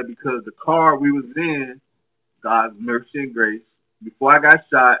ride out there because the car we was in, God's mercy and grace, before I got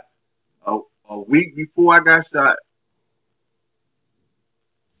shot, a week before I got shot,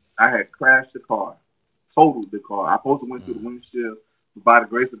 I had crashed the car, totaled the car. I supposed to went through the windshield, but by the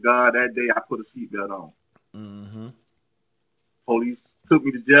grace of God, that day I put a seatbelt on. Police took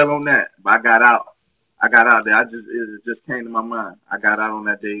me to jail on that, but I got out. There. It just came to my mind. I got out on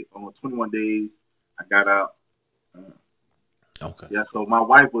that day. On 21 days, I got out. Okay. Yeah. So my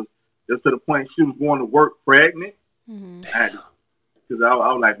wife was just to the point she was going to work pregnant. Because I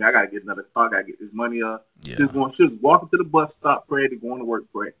was like, man, I gotta get another car. I gotta get this money up. Yeah. She was walking to the bus stop pregnant, going to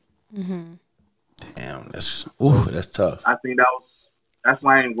work pregnant. Damn, that's tough. I think that's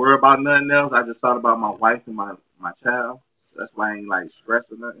why I ain't worried about nothing else. I just thought about my wife and my child. So that's why I ain't like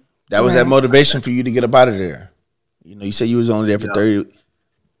stressing nothing. That was that motivation for you to get up out of there. You said you was only there for 30.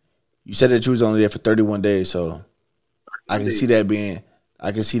 You said that you was only there for 31 days, so I can see that being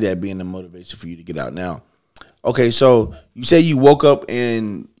the motivation for you to get out now. Okay, so you say you woke up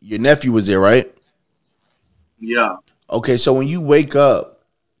and your nephew was there, right? Yeah. Okay, so when you wake up,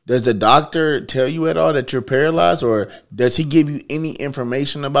 does the doctor tell you at all that you're paralyzed, or does he give you any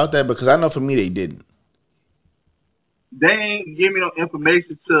information about that? Because I know for me they didn't. They ain't give me no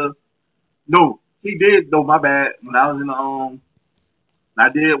information to. No, he did though. My bad. When I was in the I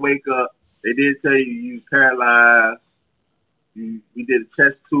did wake up. They did tell you was paralyzed. We did a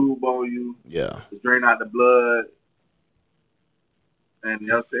chest tube on you. Yeah. To drain out the blood. And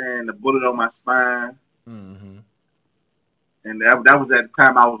the bullet on my spine. And that was at the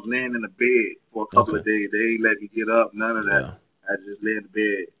time I was laying in the bed for a couple of days. They ain't let me get up. None of that. I just lay in the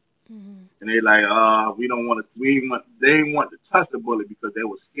bed. And they like, they didn't want to touch the bullet because they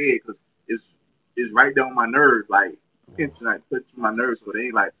were scared because it's right there on my nerves, like pinching my nerves. So they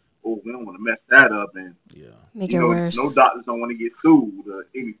ain't like, oh, we don't want to mess that up, and make it worse. No doctors don't want to get sued or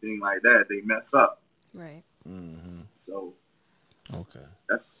anything like that. They mess up, right? So Okay.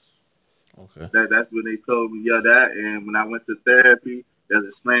 That's Okay. that's when they told me, yeah, that. And when I went to therapy, they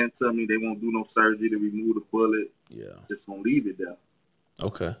explained to me they won't do no surgery to remove the bullet. Yeah. Just gonna leave it there.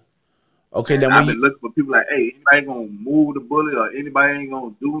 Okay. Okay. And Then I've when been you looking for people like, hey, anybody gonna move the bullet or anybody ain't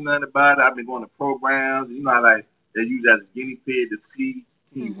gonna do nothing about it. I've been going to programs, you know, like they use as a guinea pig to see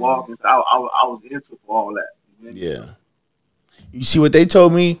can you walk and stuff. I was into for all that. yeah. You see what they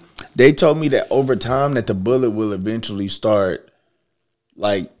told me? They told me that over time that the bullet will eventually start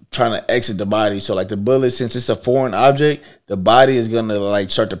like trying to exit the body. So like the bullet, since it's a foreign object, the body is gonna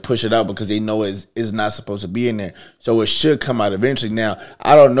like start to push it out because they know it's not supposed to be in there. So it should come out eventually. Now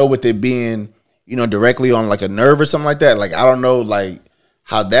I don't know with it being, you know, directly on like a nerve or something like that. Like I don't know like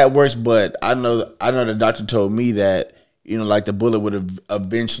how that works, but I know the doctor told me that, you know, like the bullet would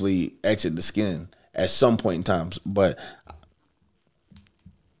eventually exit the skin at some point in time. But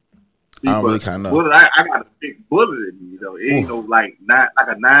See, I don't really kind of know. Bullet, I got a big bullet in me, though. It ain't no like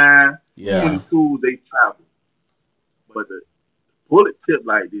a 9, Yeah. 22, they travel. But the bullet tip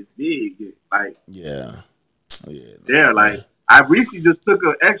like this big, like Yeah. there, like I recently just took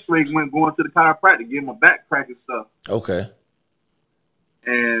an X-ray when going to the chiropractor, get my back crack and stuff, Okay.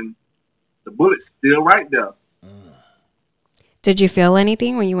 and the bullet's still right there. Did you feel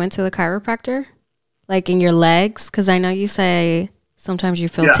anything when you went to the chiropractor? Like in your legs? Because I know you say sometimes you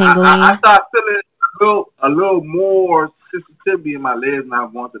feel tingling. I started feeling a little more sensitivity in my legs when I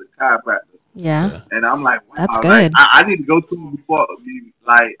was going to the chiropractor. Yeah. And I'm like, wow, That's like, good. I need to go to him before,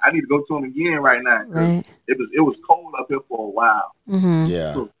 like I need to go to him again right now. Right. It was cold up here for a while. Mm-hmm.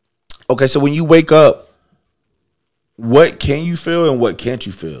 Yeah. Okay, so when you wake up, what can you feel and what can't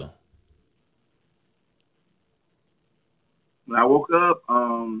you feel? When I woke up,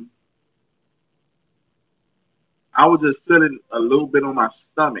 I was just feeling a little bit on my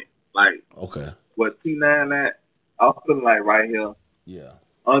stomach, like Okay. what T-9 at. I was feeling like right here Yeah.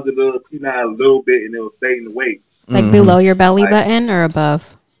 under the T-9 a little bit, and it was fading away. Like below your belly button or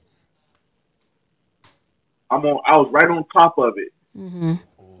above? I was right on top of it. Mm-hmm.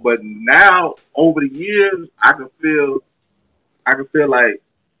 But now over the years, I can feel like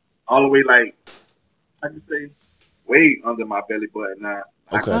all the way, like I can say way under my belly button now.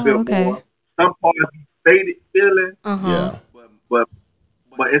 I Okay. can feel more. Some parts faded feeling, Yeah. but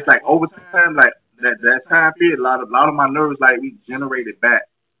it's like over time, like that time period, a lot of my nerves like we generated back.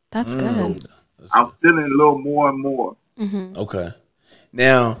 That's good. I'm feeling a little more and more. Mm-hmm. Okay.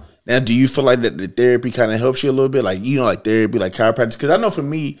 Now, do you feel like that the therapy kind of helps you a little bit? Like, you know, like therapy, like chiropractic? Because I know for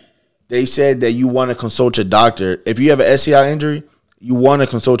me, they said that you want to consult your doctor. If you have an SCI injury, you want to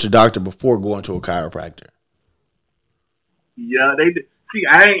consult your doctor before going to a chiropractor. Yeah, they did. See,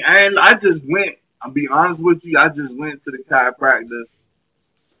 I just went. I'll be honest with you. I just went to the chiropractor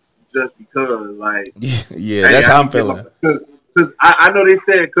just because, like, yeah, that's how I'm feeling. Because I know they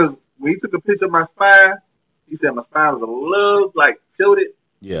said, because when he took a picture of my spine, he said my spine was a little like tilted.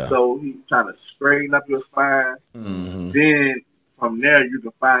 Yeah. So he's trying to straighten up your spine. Mm-hmm. Then from there you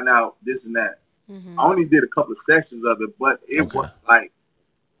can find out this and that. Mm-hmm. I only did a couple of sections of it, but it was like,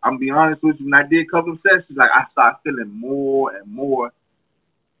 I'm be honest with you, when I did a couple of sections, like I started feeling more and more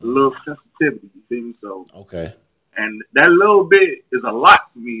a little sensitivity. You feel me? So and that little bit is a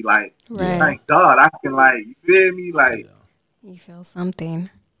lot for me. Like, thank God I can, like, you feel me? Like, you feel something.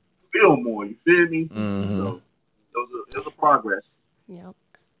 Feel more. You feel me? Mm-hmm. So those are progress. Yep.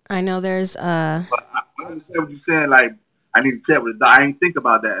 I know there's But I understand what you're saying. Like, I need to check with the doctor. I ain't think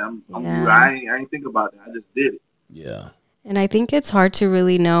about that. I ain't think about that. I just did it. Yeah. And I think it's hard to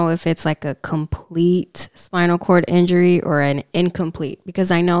really know if it's like a complete spinal cord injury or an incomplete,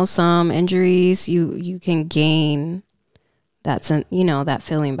 because I know some injuries you can gain that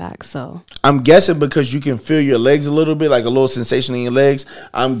feeling back. So I'm guessing because you can feel your legs a little bit, like a little sensation in your legs.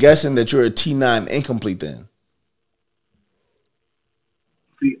 I'm guessing that you're a T9 incomplete then.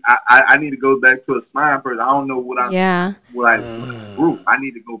 See, I need to go back to a spine first. I don't know what I group. I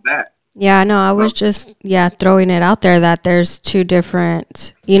need to go back. Yeah, no, I was just throwing it out there that there's two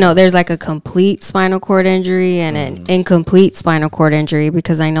different, there's like a complete spinal cord injury and an incomplete spinal cord injury,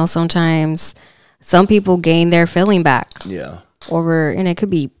 because I know sometimes some people gain their feeling back. Yeah. And it could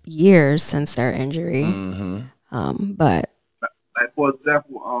be years since their injury. Mm-hmm. But like, for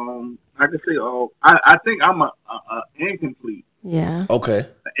example, I can say, I think I'm a incomplete. Yeah. Okay.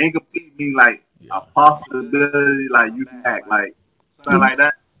 An incomplete means like a possibility, like you can act like something like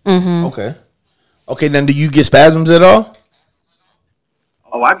that. Mm-hmm. Okay. Okay, then do you get spasms at all?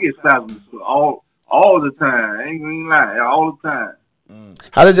 Oh, I get spasms all the time. I ain't gonna lie, all the time.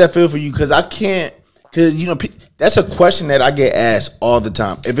 How does that feel for you? Because I can't Because, that's a question that I get asked all the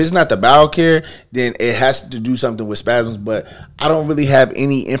time. If it's not the bowel care, then it has to do something with spasms. But I don't really have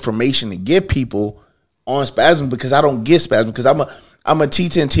any information to give people on spasms because I don't get spasms because I'm a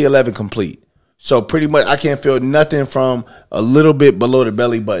T10, T11 complete. So pretty much I can't feel nothing from a little bit below the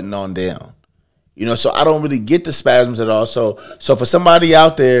belly button on down. So I don't really get the spasms at all. So for somebody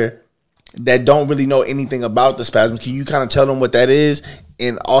out there that don't really know anything about the spasms, can you kind of tell them what that is?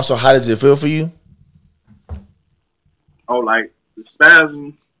 And also, how does it feel for you? Oh, like the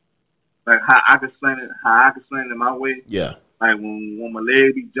spasms, like how I can explain it my way. Yeah. Like when my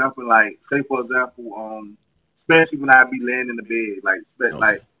leg be jumping, like say for example, especially when I be laying in the bed, like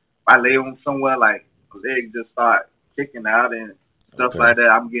if I lay on somewhere, like my leg just start kicking out and stuff like that.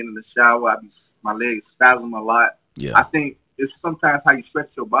 I'm getting in the shower, my legs spasm a lot. Yeah. I think it's sometimes how you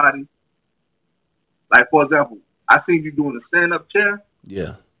stretch your body. Like for example, I seen you doing a stand up chair.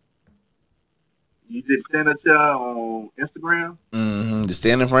 Yeah. You just stand up chair on Instagram. Mm-hmm. The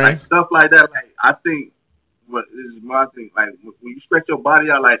standing frame, like stuff like that. Like I think, what is my thing? Like when you stretch your body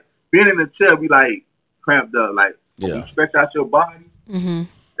out, like being in the chair, be like cramped up. Like when you stretch out your body,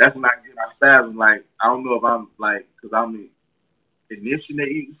 that's when I get my spasms. Like I don't know if I'm like because I'm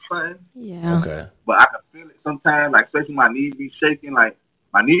initiating something. Yeah. Okay. But I can feel it sometimes. Like especially my knees be shaking. Like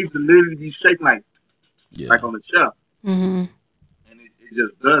my knees will literally be shaking. Like on the chair. Mm-hmm. It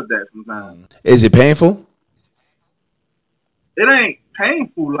just does that sometimes. Is it painful? It ain't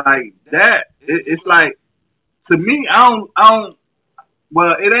painful like that. It's like to me, I don't.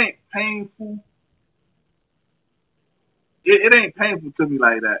 Well, it ain't painful. It ain't painful to me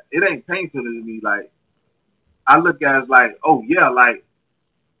like that. It ain't painful to me like. I look at it like, oh yeah, like,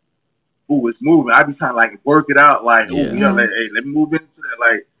 oh it's moving. I be trying to like work it out. Like, oh yeah, like, hey, let me move into that.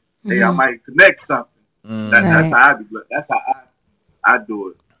 Like, hey, I might connect something. That's how I be. That's how I do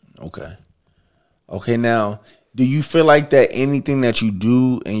it. Okay. Now, do you feel like that anything that you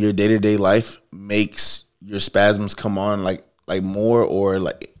do in your day-to-day life makes your spasms come on like more or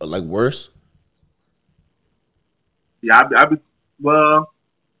like worse? Yeah, I be well.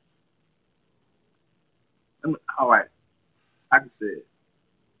 All right, I can say it.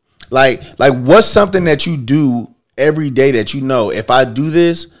 Like what's something that you do every day that if I do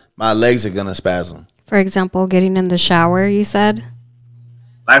this, my legs are gonna spasm? For example, getting in the shower, you said?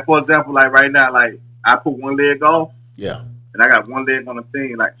 Like, for example, like right now, like I put one leg off. Yeah. And I got one leg on the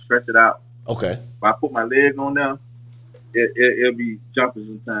thing, like stretch it out. Okay. If I put my leg on there, it'll be jumping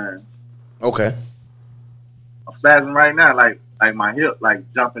sometimes. Okay. I'm spazzing right now, like my hip, like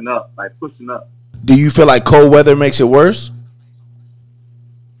jumping up, like pushing up. Do you feel like cold weather makes it worse?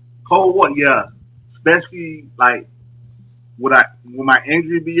 Cold water, yeah. Especially like where my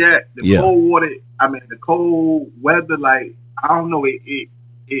injury be at, the cold water. I mean, the cold weather. Like I don't know,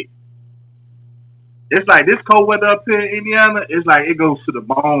 it's like this cold weather up here in Indiana. It's like it goes to the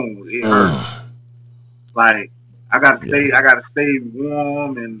bones. It hurts. Like I gotta stay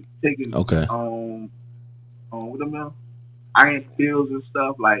warm and taking what am iron pills and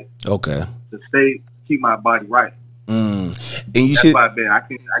stuff like to keep my body right. And you that's why I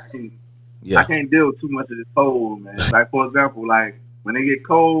can't deal with too much of this cold, man. Like for example, like when they get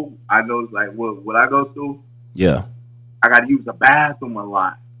cold, I know like what I go through. Yeah, I gotta use the bathroom a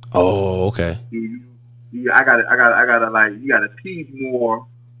lot. Oh, okay. I gotta like you gotta pee more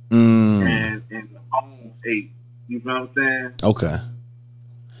and the bones ache. You know what I'm saying? Okay.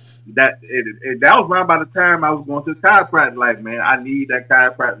 That was around by the time I was going to the chiropractor. Like, man, I need that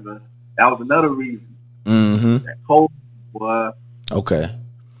chiropractor. That was another reason. That cold was. Okay.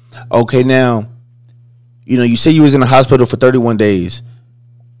 Now, you say you was in the hospital for 31 days.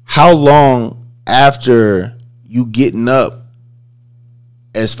 How long after you getting up,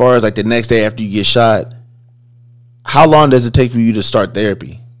 as far as like the next day after you get shot, how long does it take for you to start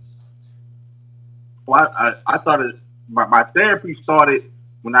therapy? Well, I started my therapy started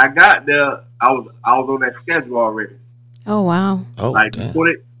when I got there. I was on that schedule already. Oh wow! Oh, like damn.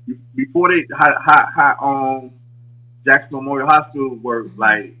 before they how Jackson Memorial Hospital worked.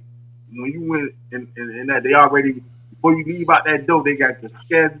 Like when you went in that, they already before you leave out that door, they got the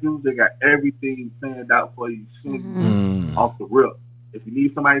schedules, they got everything planned out for you soon off the rip. If you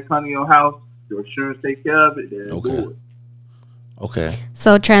need somebody to come to your house, your insurance take care of it. They'll do it. Okay.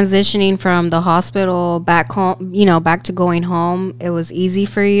 So transitioning from the hospital back home, back to going home, it was easy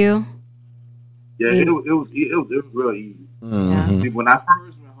for you? Yeah, it was real easy. Yeah. When I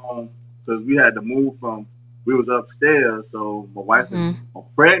first went home, because we had to move we was upstairs, so my wife, my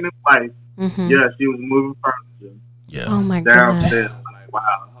pregnant wife, she was moving furniture. Yeah. Oh my downstairs. God. Like,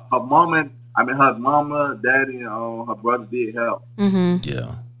 wow. Her mama, daddy, and her brother did help.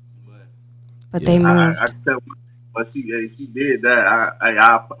 Yeah. but they moved. I tell you, but she did that.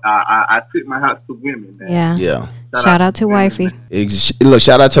 I took my hat to women, man. Yeah. Yeah. Shout out to wifey. Look,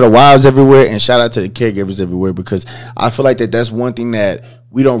 shout out to the wives everywhere, and shout out to the caregivers everywhere, because I feel like that's one thing that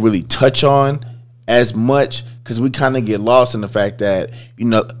we don't really touch on as much, because we kind of get lost in the fact that, you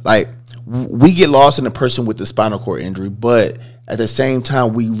know, like, we get lost in the person with the spinal cord injury, but at the same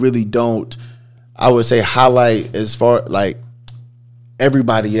time, we really don't, I would say, highlight as far like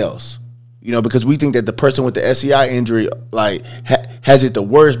everybody else, you know, because we think that the person with the SCI injury like has it the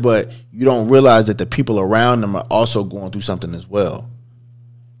worst, but you don't realize that the people around them are also going through something as well,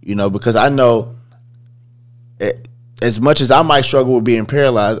 you know, because I know as much as I might struggle with being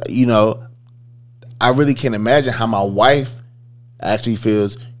paralyzed, you know, I really can't imagine how my wife actually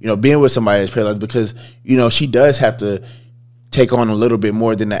feels, you know, being with somebody that's paralyzed, because, you know, she does have to take on a little bit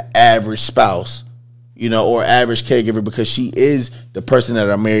more than the average spouse, you know, or average caregiver, because she is the person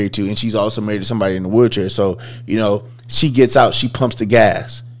that I'm married to, and she's also married to somebody in a wheelchair. So, you know, she gets out, she pumps the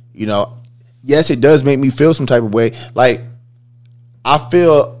gas, you know. Yes, it does make me feel some type of way. Like, I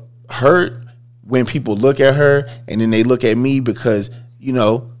feel hurt when people look at her and then they look at me, because, you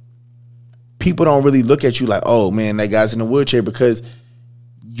know, people don't really look at you like, oh man, that guy's in a wheelchair, because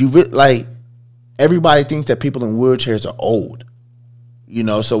like, everybody thinks that people in wheelchairs are old, you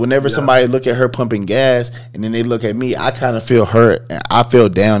know. So whenever somebody look at her pumping gas and then they look at me, I kind of feel hurt and I feel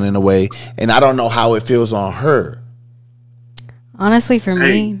down in a way, and I don't know how it feels on her. Honestly, for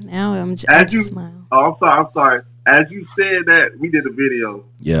me now, I just smile. Oh, I'm sorry. As you said that, we did a video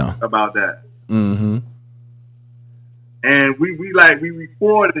about that. Mm-hmm. And we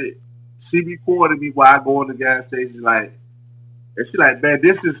recorded it. She recorded me while I go in the gas station, like, and she like, man,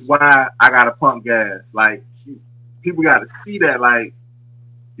 this is why I gotta pump gas. Like, people gotta see that, like,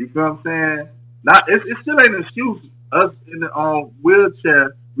 you feel what I'm saying? Not, it still ain't an excuse. Us in the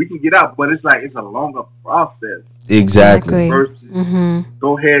wheelchair, we can get out, but it's like, it's a longer process. Exactly. Versus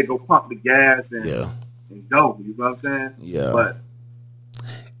go ahead, go pump the gas and go. You know what I'm saying? Yeah. But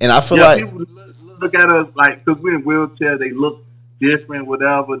and I feel like people look at us like, because we're in wheelchairs, they look different,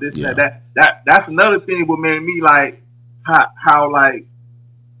 whatever. This that's another thing what made me like how like,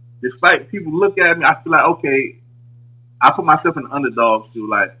 despite people look at me, I feel like, okay, I put myself in the underdog too.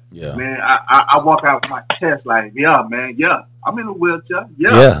 Like, man, I walk out with my chest like, man, I'm in a wheelchair,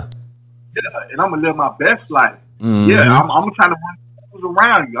 and I'm gonna live my best life. Mm-hmm. I'm trying to run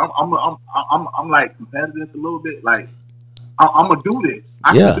around you. I'm like competitive a little bit. Like, I'm gonna do this.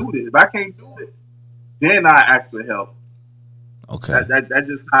 I can do this. If I can't do it, then I ask for help. Okay. That's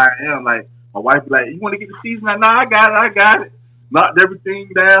just how I am. Like, my wife be like, you want to get the season? Like, no, I got it. Knocked everything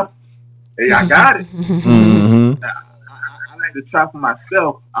down. Hey, I got it. Mm-hmm. I like to try for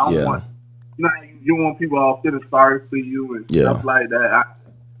myself. I don't want, you want people all feeling sorry for you and stuff like that.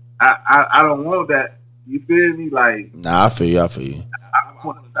 I don't want that. You feel me? Like, nah, I feel you. I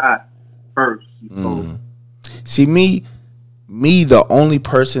want to die first. See, me, the only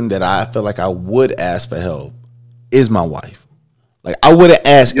person that I feel like I would ask for help is my wife. Like, I wouldn't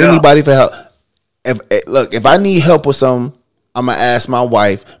ask anybody for help. If I need help with something, I'm gonna ask my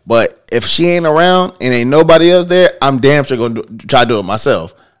wife. But if she ain't around and ain't nobody else there, I'm damn sure gonna try to do it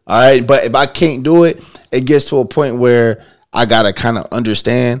myself. All right. But if I can't do it, it gets to a point where I gotta kind of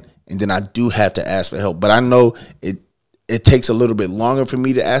understand, and then I do have to ask for help. But I know it takes a little bit longer for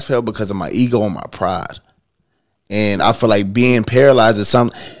me to ask for help because of my ego and my pride. And I feel like being paralyzed is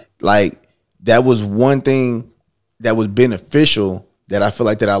something like that was one thing that was beneficial that I feel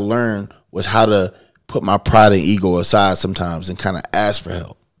like that I learned, was how to put my pride and ego aside sometimes and kind of ask for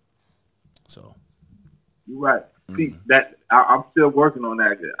help. So you're right. See, that I'm still working on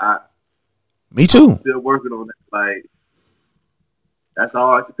that. Me too. I'm still working on that. Like, that's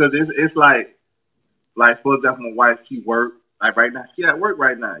all, because it's like for example, my wife, she work like right now. She at work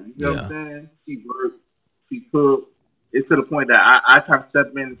right now. You know what I'm saying? She work, she cook. It's to the point that I try to step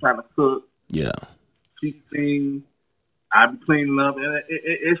in and try to cook. Yeah. She clean. I be cleaning up, and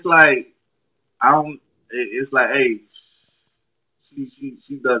it's like I don't. It's like, hey,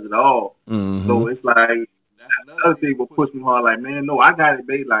 she does it all. Mm-hmm. So it's like that's another thing will push me hard. Like, man, no, I got it,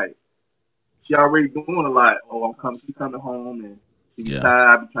 babe. Like, she already doing a lot. Oh, she coming home and she be tired.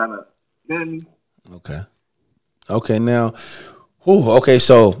 I be trying to spend me. Okay. Now, okay.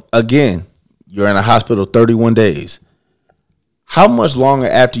 So again, you're in a hospital 31 days. How much longer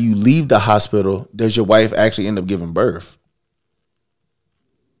after you leave the hospital does your wife actually end up giving birth?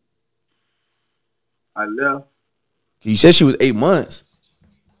 I left. You said she was 8 months.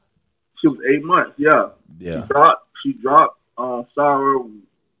 She was 8 months. Yeah. She dropped. Sorry,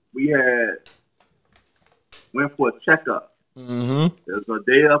 we went for a checkup. Mm-hmm. There's a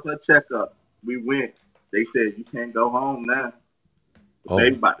day of her checkup. we went. They said you can't go home now. The Oh.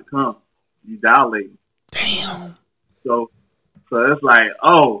 baby about to come. You dilating. Damn. So it's like,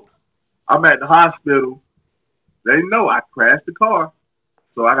 oh, I'm at the hospital. They know I crashed the car.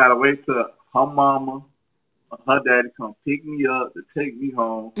 So I gotta wait till her mama or her daddy come pick me up to take me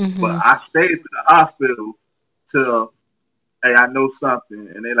home. But I stayed at the hospital till, hey, I know something.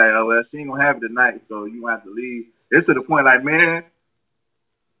 And they like, oh, well, she ain't gonna have it tonight, so you gonna have to leave. It's to the point like, man,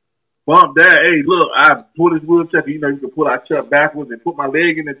 bump that. Hey, look, I pull this wheelchair. You know, you can pull our chair backwards and put my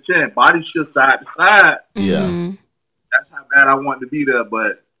leg in the chair and body shift side to side. Yeah. That's how bad I wanted to be there.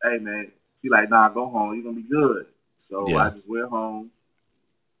 But, hey, man, she like, nah, go home. You're going to be good. So I just went home.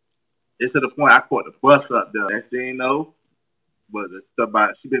 It's to the point I caught the bus up there. Next thing you know, but the stuff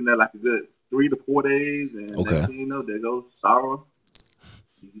about, she been there like a good 3 to 4 days. And next thing you know, there goes Sarah.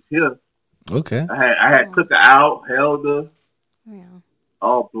 She's here. Okay. I had took her out, held her. Yeah.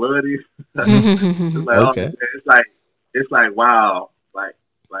 All bloody. It's like, Okay. oh, it's like wow, like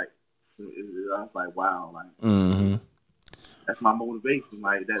I was like wow, like that's my motivation.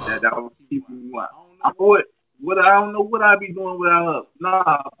 Like that was keeping me. I don't know what I'd be doing without her.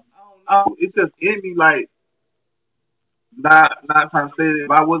 Nah, it's just in me. Like not trying to say that if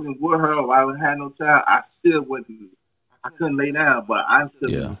I wasn't with her, or I had no child, I still wouldn't. I couldn't lay down, but I'm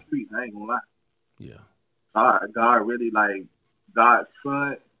still in the streets. I ain't gonna lie. Yeah. God really like. God's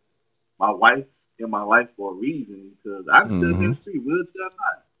son, my wife in my life for a reason because I'm still in the street, wheelchair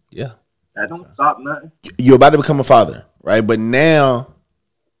not. Yeah. That don't stop nothing. You're about to become a father, right? But now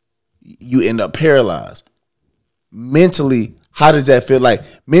you end up paralyzed. Mentally, how does that feel? Like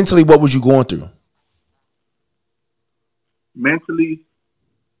mentally, what was you going through? Mentally,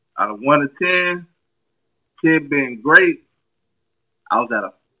 out of 1 to 10, 10 being great, I was at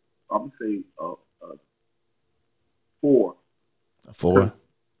I'm gonna say a 4. 4.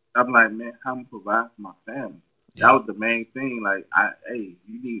 I'm like, man, how am I provide for my family? Yeah. That was the main thing. Like, hey,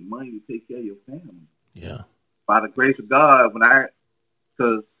 you need money to take care of your family. Yeah. By the grace of God,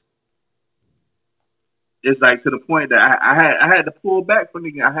 because it's like to the point that I had to pull back from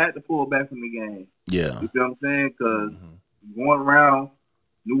the game. I had to pull back from the game. Yeah. You feel what I'm saying? Because going around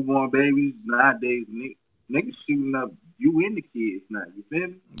newborn babies nowadays, niggas shooting up you and the kids now. You feel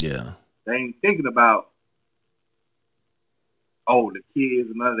me? Yeah. They ain't thinking about the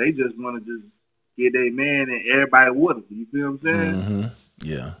kids and other. They just want to just get their man and everybody with them. You feel what I'm saying?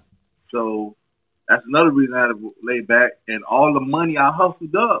 Yeah. So that's another reason I had to lay back. And all the money I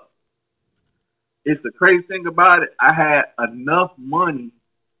hustled up, it's the crazy thing about it. I had enough money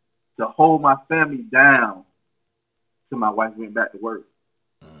to hold my family down till my wife went back to work.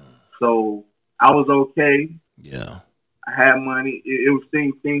 So I was okay. Yeah. I had money. It was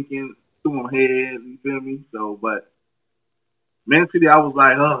things thinking through my head. You feel me? So, but mentally, I was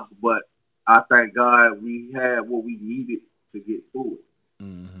like, but I thank God we had what we needed to get through it.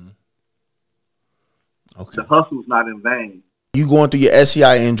 Okay. The hustle's not in vain. You going through your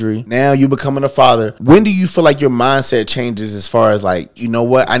SCI injury. Now you becoming a father. When do you feel like your mindset changes as far as like, you know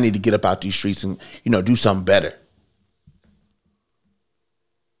what, I need to get up out these streets and, do something better?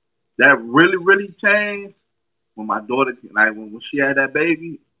 That really, really changed when my daughter, like when she had that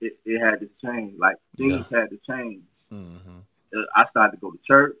baby, it had to change. Like things had to change. I started to go to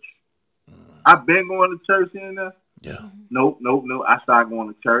church. I've been going to church in there. Yeah. Nope. I started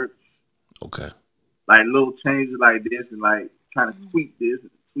going to church. Okay. Like little changes like this and like trying to tweak this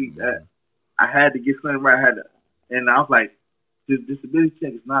and tweak that. I had to get something right. And I was like, this disability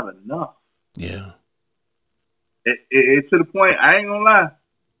check is not enough. Yeah. It to the point, I ain't gonna lie.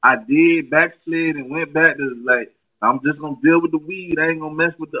 I did backslid and went back to like, I'm just gonna deal with the weed. I ain't gonna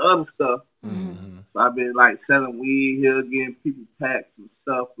mess with the other stuff. So I've been like selling weed here, getting people packs and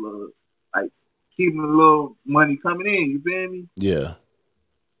stuff, like keeping a little money coming in. You feel me? Yeah.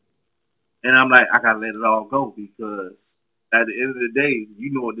 And I'm like, I gotta let it all go because at the end of the day,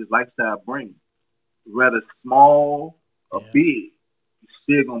 you know what this lifestyle brings. Whether small or big, you're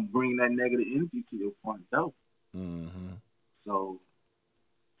still gonna bring that negative energy to your front door. So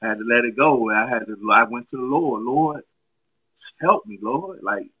I had to let it go. I went to the Lord. Lord, help me, Lord.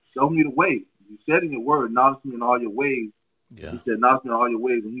 Like, show me the way. You said in your word, acknowledge me in all your ways. Yeah. He said, acknowledge me in all your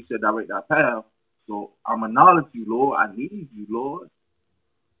ways, and he said, direct our path. So I'm acknowledge you, Lord. I need you, Lord.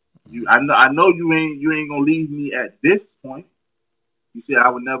 I know you ain't gonna leave me at this point. You said I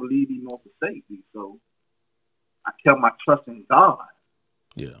would never leave you nor forsake you. So I kept my trust in God.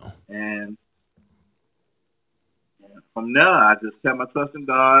 Yeah. And from there, I just kept my trust in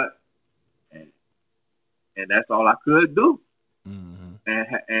God, and that's all I could do.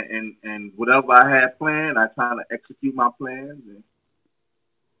 And whatever I had planned, I tried to execute my plans.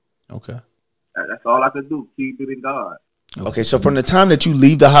 Okay. That's all I could do. Keep it in God. Okay, so from the time that you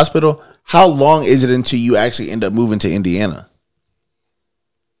leave the hospital, how long is it until you actually end up moving to Indiana?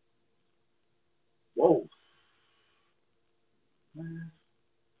 Whoa. Man.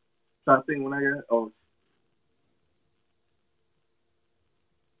 Trying to think when I got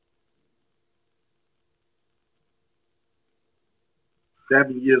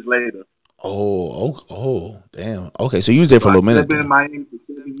 7 years later. Oh, damn. Okay, so you was there for a little minute. I've been in Miami for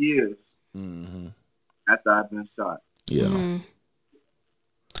 7 years after I've been shot. Yeah.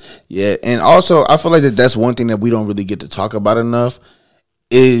 Yeah, and also I feel like that's one thing that we don't really get to talk about enough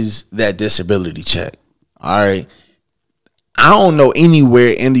is that disability check. All right. I don't know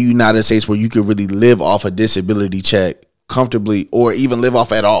anywhere in the United States where you could really live off a disability check comfortably or even live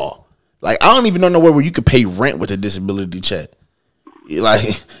off at all. Like, I don't even know nowhere where you could pay rent with a disability check.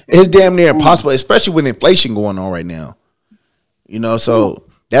 Like, it's damn near impossible, especially with inflation going on right now. You know, so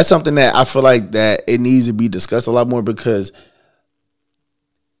that's something that I feel like that it needs to be discussed a lot more because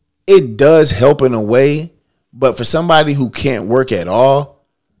it does help in a way, but for somebody who can't work at all,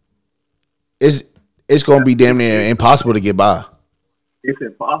 it's going to be damn near impossible to get by. It's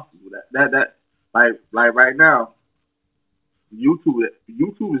impossible. That like right now, YouTube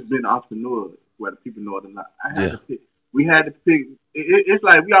has been entrepreneur, whether people know it or not. We had to pick. It's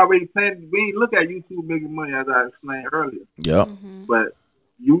like we already planned. We ain't look at YouTube making money as I explained earlier. Yep. But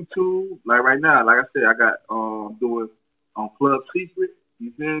YouTube, like right now, like I said, I got doing on Club Seacret.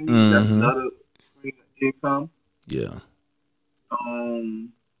 You feel me? That's another stream of income. Yeah.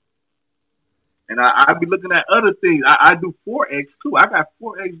 And I be looking at other things. I do Forex too. I got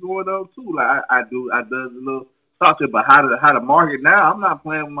Forex going on too. Like I do a little talking about how to market now. I'm not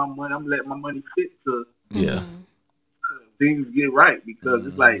playing with my money. I'm letting my money sit to things get right because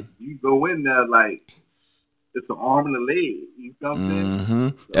it's like you go in there like it's an arm and a leg. You know what I'm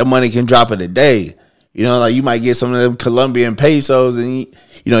saying? That money can drop in a day. You know, like you might get some of them Colombian pesos, and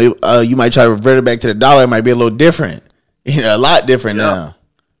you might try to revert it back to the dollar. It might be a little different. You know, a lot different now.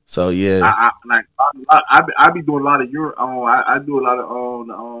 So yeah, I be doing a lot of Euro. I do a lot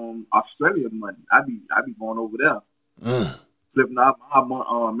of Australian money. I be going over there, flipping out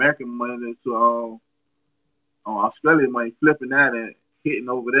my American money into Australian money, flipping that and hitting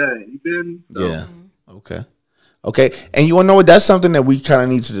over there. You feel me? So, yeah. Okay. And you want to know what? That's something that we kind of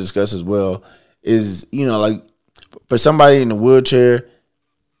need to discuss as well. Is like for somebody in a wheelchair,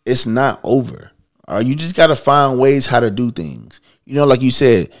 it's not over. You just got to find ways how to do things. Like you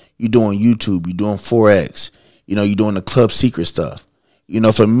said, you're doing YouTube, you're doing Forex, you're doing the Club Secret stuff.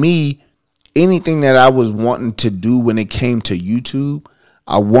 For me, anything that I was wanting to do when it came to YouTube,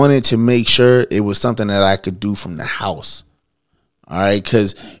 I wanted to make sure it was something that I could do from the house. All right,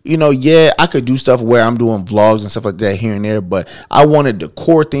 because, I could do stuff where I'm doing vlogs and stuff like that here and there, but I wanted the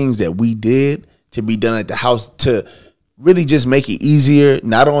core things that we did to be done at the house to really just make it easier,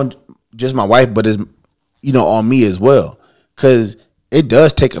 not on just my wife, but as on me as well. Because it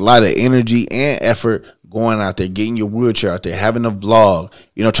does take a lot of energy and effort going out there, getting your wheelchair out there, having a vlog,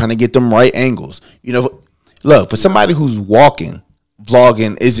 trying to get them right angles. Look, for somebody who's walking,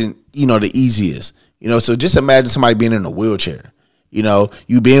 vlogging isn't, the easiest. So just imagine somebody being in a wheelchair.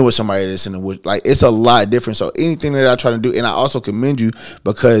 You being with somebody that's in a wheelchair. Like, it's a lot different. So anything that I try to do, and I also commend you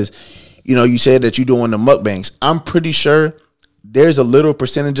because, you said that you're doing the mukbangs. I'm pretty sure there's a little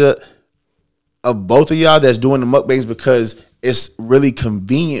percentage of both of y'all that's doing the mukbangs because it's really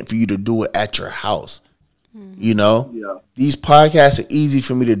convenient for you to do it at your house. These podcasts are easy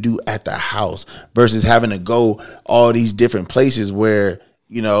for me to do at the house versus having to go all these different places where,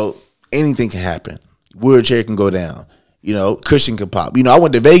 anything can happen. Wheelchair can go down, cushion can pop. I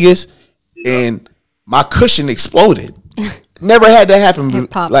went to Vegas and my cushion exploded. Never had that happen.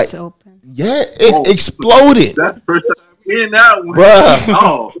 It pops open. Yeah, it exploded. That's the first time in that one.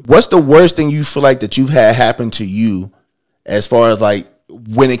 Bruh. What's the worst thing you feel like that you've had happen to you as far as like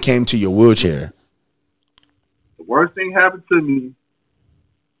when it came to your wheelchair? The worst thing happened to me,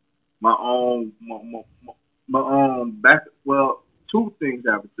 my back. Well, two things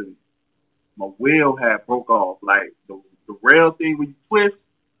happened to me. My wheel had broke off. Like the rail thing when you twist,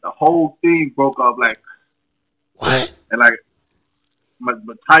 the whole thing broke off. Like what? And like my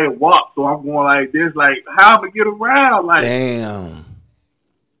tire walked, so I'm going like this. Like how am I gonna get around? Like damn.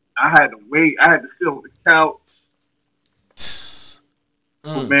 I had to wait. I had to sit on the couch.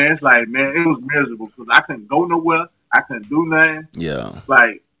 But man, it's like, man, it was miserable because I couldn't go nowhere. I couldn't do nothing. Yeah.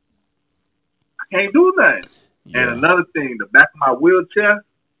 Like, I can't do nothing. Yeah. And another thing, the back of my wheelchair,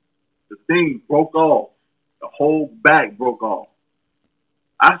 the thing broke off. The whole back broke off.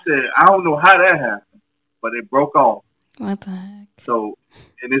 I said, I don't know how that happened, but it broke off. What the heck? So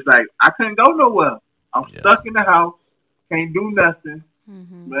and it's like I couldn't go nowhere. I'm stuck in the house, can't do nothing.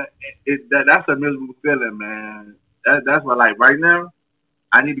 But that's a miserable feeling, man. That's why, like right now,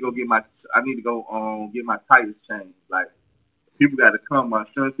 I need to go get my get my tires changed. Like people got to come, my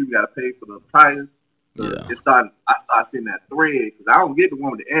insurance people got to pay for the tires. Yeah. I start seeing that thread because I don't get the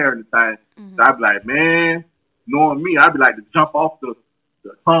one with the air in the tire. So I be like, man, knowing me, I'd be like to jump off the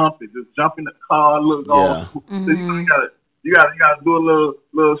hump and just jump in the car, look on. So you gotta do a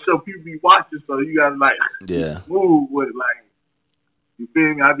little show people be watching, so you gotta like move with it, like you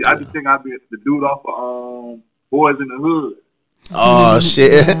feel me? I just think I'd be the dude off of Boys in the Hood. Oh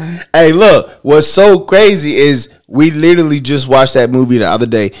shit! Hey, look, what's so crazy is we literally just watched that movie the other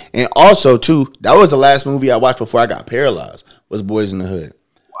day, and also too, that was the last movie I watched before I got paralyzed. Was Boys in the Hood.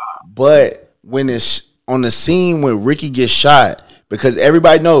 Wow! But when it's on the scene when Ricky gets shot, because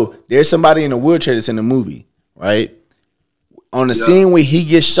everybody know there's somebody in a wheelchair that's in the movie, right? On the scene where he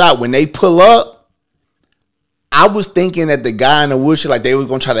gets shot, when they pull up, I was thinking that the guy in the wheelchair, like they were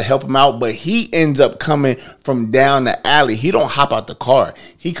gonna try to help him out, but he ends up coming from down the alley. He don't hop out the car.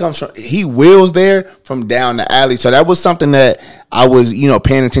 He wheels there from down the alley. So that was something that I was,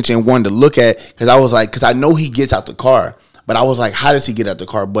 paying attention and wanted to look at because I was like, because I know he gets out the car. But I was like, how does he get out the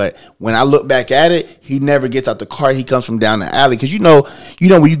car? But when I look back at it, he never gets out the car. He comes from down the alley. Because you know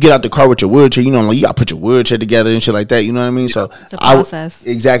when you get out the car with your wheelchair, like you got to put your wheelchair together and shit like that. You know what I mean? So it's a process.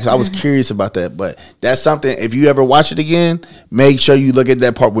 Exactly. I was curious about that. But that's something, if you ever watch it again, make sure you look at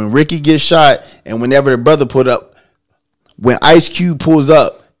that part when Ricky gets shot and whenever the brother put up, when Ice Cube pulls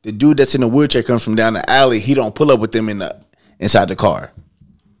up, the dude that's in the wheelchair comes from down the alley. He don't pull up with them inside the car.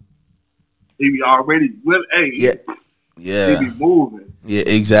 He already will. Hey, yeah. He be moving. Yeah,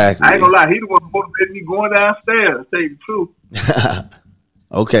 exactly. I ain't gonna lie. He the one motivated me going downstairs. To tell you the truth.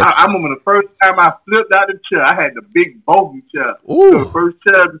 Okay. I remember the first time I flipped out the chair. I had the big bogey chair. Ooh. The first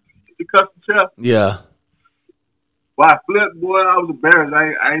chair, the custom chair. Yeah. Well, I flipped, boy. I was embarrassed.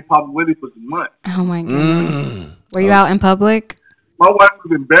 I ain't popping with it for some months. Oh my goodness. Were you out in public? My wife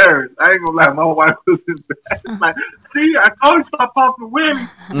was embarrassed. I ain't gonna lie. My wife was embarrassed. Like, see, I told you stop popping with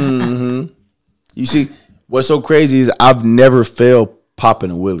me. You see. What's so crazy is I've never failed popping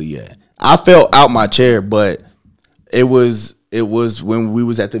a wheelie yet. I fell out my chair, but it was when we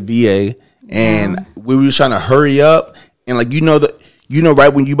was at the VA and we were trying to hurry up and like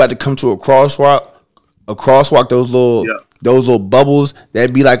right when you about to come to a crosswalk, those little bubbles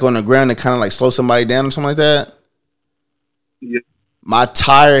that be like on the ground and kind of like slow somebody down or something like that. Yeah. My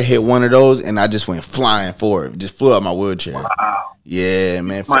tire hit one of those and I just went flying forward, just flew out my wheelchair. Wow. Yeah,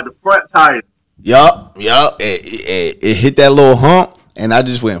 man. The front tire. Yup. It hit that little hump, and I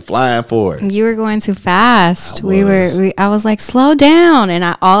just went flying forward. You were going too fast. I was like, slow down, and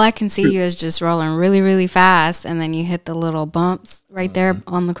all I can see you is just rolling really, really fast, and then you hit the little bumps right there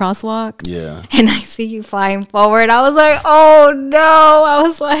on the crosswalk. Yeah. And I see you flying forward. I was like, oh no! I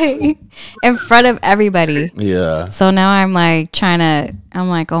was like, in front of everybody. Yeah. So now I'm like I'm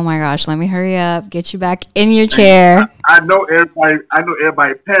like, oh my gosh, let me hurry up, get you back in your chair. I know everybody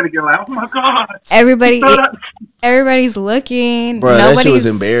panicking like, oh my god. Everybody's looking. Bro, that shit was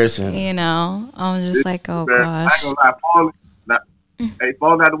embarrassing. I'm just like, oh gosh. I ain't gonna lie,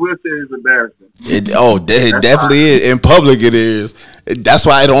 falling out the wheelchair is embarrassing. It definitely is. In public it is. That's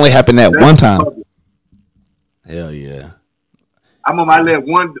why it only happened that one time. Hell yeah. I let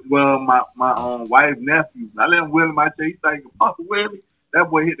my wife's nephew, I let him wheel in my chair. He started to pop away me. That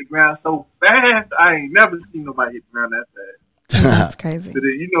boy hit the ground so fast. I ain't never seen nobody hit the ground that fast. That's crazy. But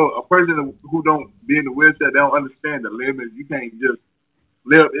a person who don't be in the wheelchair, they don't understand the limits. You can't just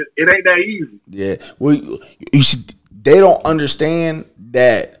live. It ain't that easy. Yeah. Well, you see, they don't understand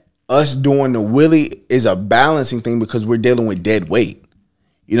that us doing the wheelie is a balancing thing because we're dealing with dead weight.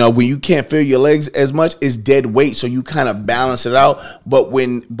 When you can't feel your legs as much, it's dead weight, so you kind of balance it out. But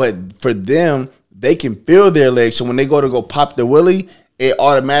for them, they can feel their legs, so when they go pop the wheelie, it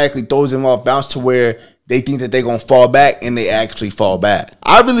automatically throws them off balance to where they think that they're gonna fall back, and they actually fall back.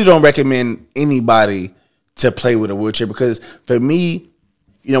 I really don't recommend anybody to play with a wheelchair because for me,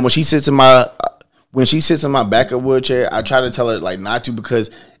 when she sits in my backup wheelchair, I try to tell her like not to because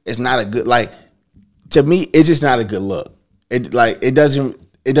it's not a good to me it's just not a good look. It doesn't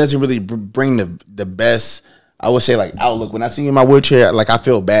really bring the best, I would say, like outlook. When I see you in my wheelchair, like I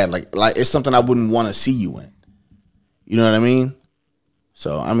feel bad. Like it's something I wouldn't want to see you in. You know what I mean?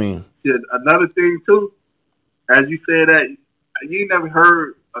 So another thing too, as you said that you never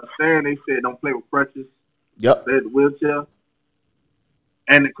heard a saying they said don't play with crutches. Yep. Play with the wheelchair.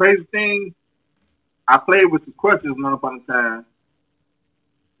 And the crazy thing, I played with the crutches once upon a time.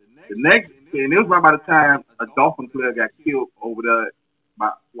 And it was right by the time a Dolphin player got killed over there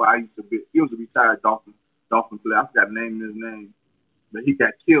I used to be. He was a retired dolphin player. I forgot the name of his name, but he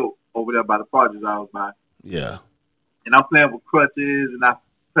got killed over there by the projects I was by. Yeah. And I'm playing with crutches, and I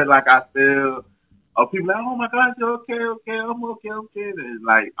feel like I fell. People like, oh my gosh, you're okay, I'm okay. And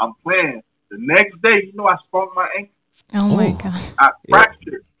like I'm playing. The next day, I sprung my ankle. Oh my god. I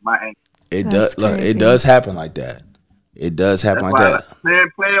fractured my ankle. It That's does. Look, crazy. it does happen like that. It does happen That's like why that.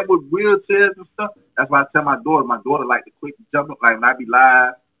 playing with wheelchairs and stuff. That's why I tell my daughter. My daughter like to quick jump up. Like when I be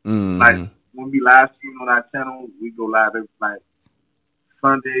live, like when we live stream on our channel, we go live every like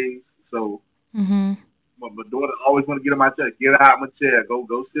Sundays. So Mm-hmm. my daughter always want to get in my chair. Get out of my chair.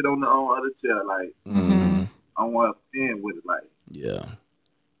 Go sit on the other chair. Like I want to end with it. Like Yeah.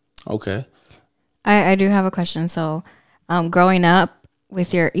 Okay. I do have a question. So, growing up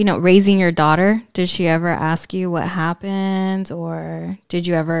with your, raising your daughter, did she ever ask you what happened, or did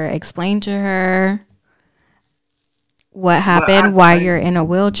you ever explain to her what happened, why you're in a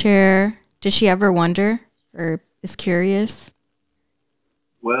wheelchair? Did she ever wonder or is curious?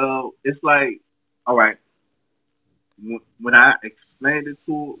 Well, it's like, all right. When I explained it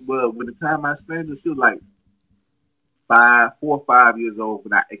to her, well, when the time I explained it, she was like 4 or 5 years old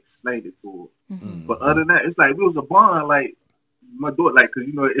when I explained it to her. But other than that, it's like we was a bond. Like my daughter, like, cause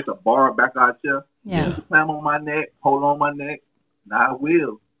it's a bar back out here. Yeah. You climb on my neck, hold on my neck. Now I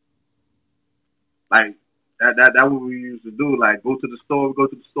will. Like that what we used to do. Like go to the store,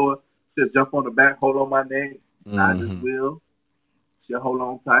 just jump on the back, hold on my neck. I just will. She'll hold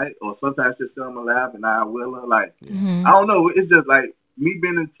on tight, or sometimes she'll sit on my lap and I will her. Like I don't know. It's just like me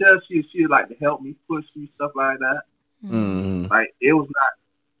being in the chair. She like to help me, push me, stuff like that. Like it was not.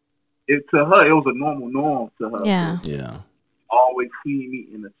 To her, it was a normal norm to her. Yeah. Yeah. Always seeing me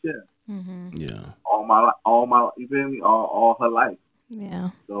in the chair. Yeah. All my, you feel me? All her life. Yeah.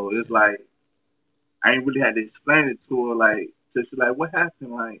 So it's like I ain't really had to explain it to her. Like, so she's like, "What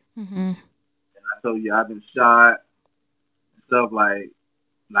happened?" Like, and I told you I've been shot. Stuff like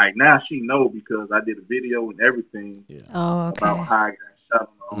now she know because I did a video and everything Oh, okay. about how I got shot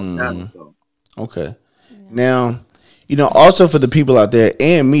on my own channel. So Okay. Now, also for the people out there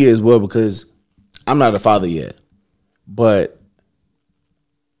and me as well, because I'm not a father yet, but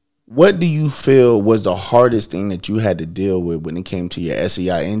what do you feel was the hardest thing that you had to deal with when it came to your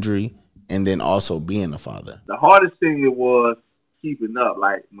SCI injury and then also being a father? the hardest thing it was keeping up,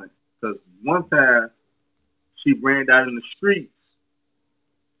 like, because one time she ran down in the streets,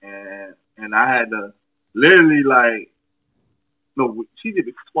 and I had to literally she did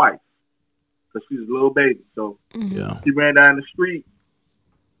it twice because she was a little baby. So Yeah. she ran down the street.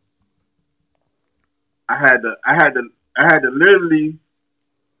 I had to literally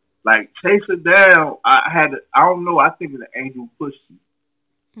like chase her down. I don't know. I think the angel pushed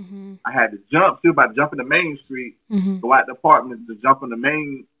me. I had to jump. She was about to jump in the main street, go out the apartment to jump in the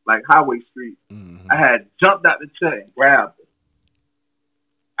main highway street. I had jumped out the chair and grabbed her.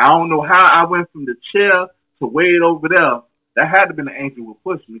 I don't know how I went from the chair to way over there. That had to have been the angel who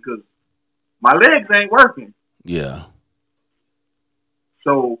pushed me because my legs ain't working. Yeah.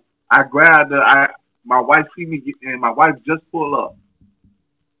 So I grabbed her. My wife see me and my wife just pull up.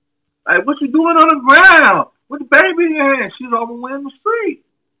 Like, what you doing on the ground? With the baby in your hand? She's over in the street.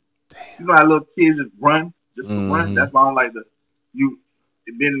 Damn. How little kids just run, to run. That's why I don't like you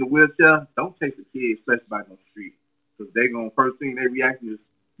being in the wheelchair. Don't take the kids, especially by the street, because they gonna first thing they react is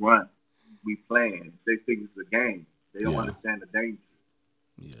run. We playing. They think it's a game. They don't understand the danger.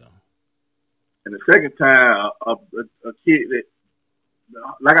 Yeah. And the second time, a kid that,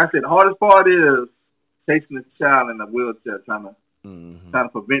 like I said, the hardest part is chasing a child in a wheelchair, trying to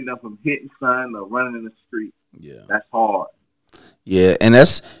prevent them from hitting something or running in the street. Yeah, that's hard. Yeah, and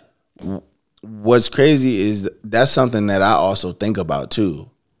that's what's crazy is that's something that I also think about too.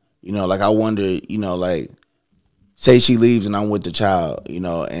 I wonder, say she leaves and I'm with the child,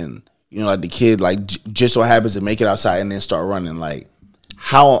 and the kid just so happens to make it outside and then start running. Like,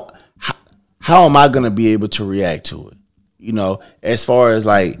 how am I gonna be able to react to it? As far as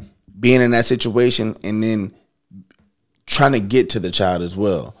being in that situation and then trying to get to the child as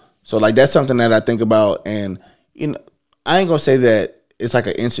well. So that's something that I think about, and I ain't gonna say that it's an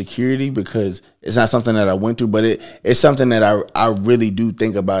insecurity because it's not something that I went through, but it's something that I really do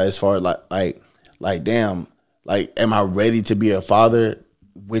think about as far as damn, am I ready to be a father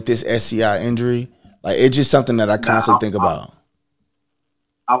with this SCI injury? It's just something that I constantly think about.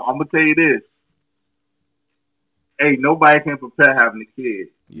 I'm gonna tell you this. Hey, nobody can prepare having a kid.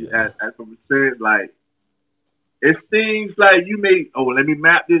 Yeah. As what we said, it seems like you may, let me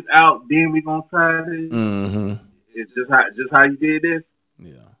map this out, then we gonna try this. Mm-hmm. It's just how you did this.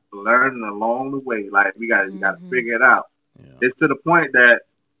 Yeah. Learning along the way. We gotta figure it out. It's to the point that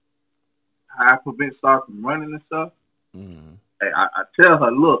I prevent Star from running and stuff. Hey, I tell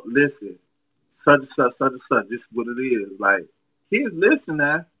her, look, listen, such and such, this is what it is. Like, kids listen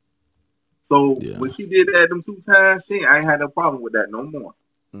now. So when she did that them 2 times, I ain't had no problem with that no more.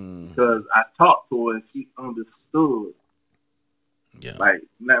 Because I talked to her and she understood. Yeah. Like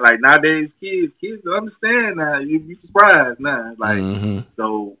nowadays, kids understand now. You'd be surprised now. Like,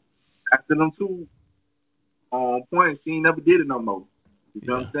 so after them 2 points, she ain't never did it no more. You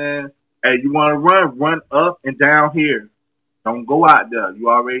know what I'm saying? Hey, you want to run up and down here. Don't go out there. You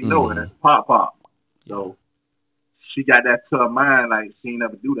already know it. That's pop. So she got that to her mind. Like, she ain't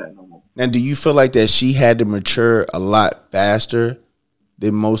never do that no more. And do you feel like that she had to mature a lot faster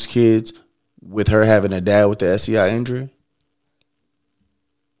than most kids with her having a dad with the SCI injury?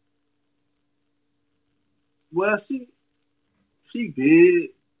 Well, she did.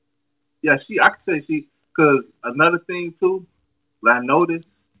 Yeah, I could say she, because another thing too, that I noticed,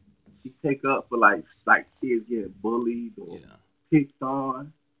 she take up for like kids getting bullied or picked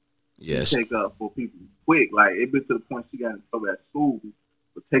on. Yeah, she take up for people quick. Like, it been to the point she got in trouble at school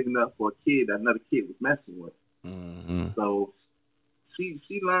for taking up for a kid that another kid was messing with. So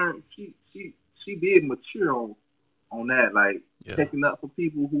she learned, she did mature on that, like taking up for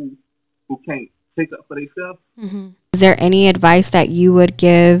people who can't take up for themselves. Is there any advice that you would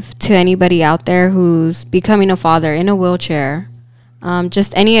give to anybody out there who's becoming a father in a wheelchair?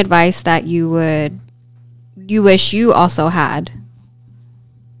 Just any advice that you wish you also had?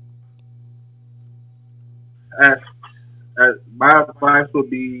 My advice would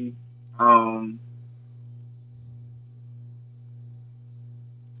be, my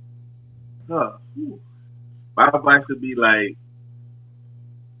advice would be like,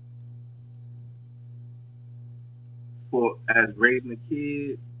 for as raising a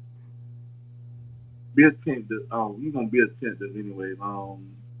kid, be attentive. You're gonna be attentive anyway.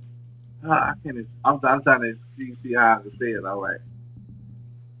 I can't. I'm trying to see how I can say it. All right.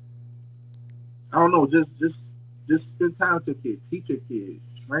 I don't know. Just spend time with your kid. Teach your kid.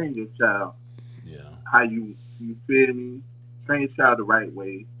 Train your child. Yeah. How you feel me? Train your child the right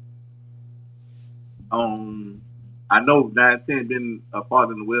way. I know 9-10 being a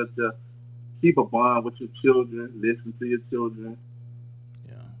father in the wheelchair. Keep a bond with your children. Listen to your children.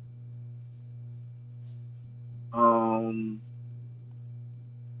 Yeah.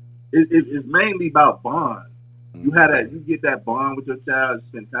 It's mainly about bond. You get that bond with your child.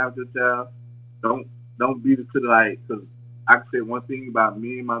 Spend time with your child. Don't beat it to the, like, because I can say one thing about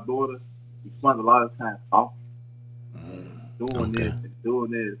me and my daughter. We spend a lot of time talking, doing this and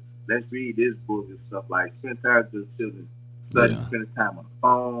doing this. Let's read this book and stuff, like spend time with your children. Spend time on the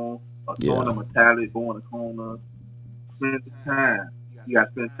phone. Or throwing them a tablet, going to corner. Spend time. You got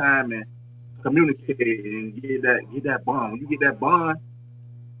to spend time and communicate and get that bond. When you get that bond,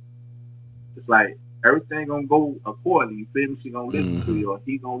 it's like everything gonna go accordingly. You feel me? She gonna listen to you, or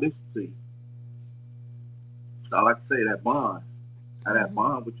he gonna listen to you. So I like to say that bond. Have that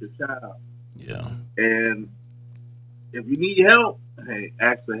bond with your child. Yeah. And if you need help, hey,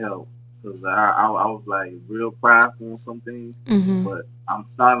 ask for help. Because I was like real prideful on some things, but I'm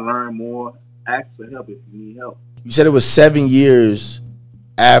starting to learn more. Ask for help if you need help. You said it was 7 years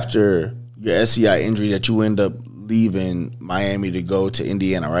after your SCI injury that you end up leaving Miami to go to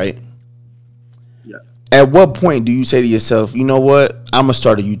Indiana, right? Yeah. At what point do you say to yourself, you know what, I'm going to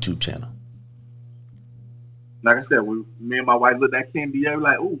start a YouTube channel? Like I said, me and my wife looked at Candy,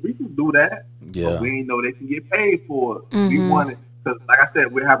 like, oh, we can do that. Yeah. But we didn't know they can get paid for it. We wanted, because like I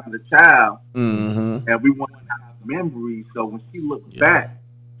said, we're having a child, and we want to have memories. So when she looks back,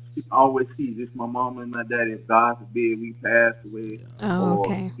 she always sees this my mama and my daddy. If God forbid we pass away,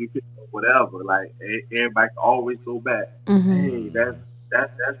 or whatever, like everybody can always go back. Hey, that's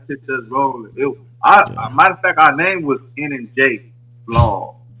pictures rolling. Matter of fact, our name was N&J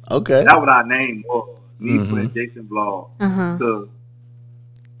Vlog. Okay, that's what our name was. Me putting Jason Vlog. So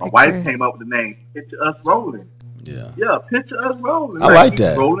my wife came up with the name Picture Us Rolling. Yeah, Picture Us Rolling. I like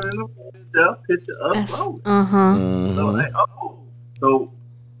that. Rolling in the picture us rolling. So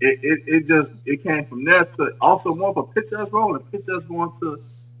it came from there to also more of a Picture Us Rolling. Picture Us going to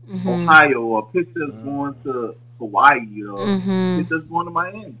Ohio, or Picture Us going to Hawaii, or Picture Us going to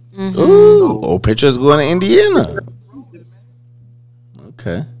Miami. Ooh, Picture Us going to Indiana.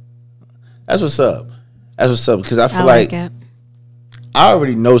 Okay, that's what's up. That's what's up, because I feel like I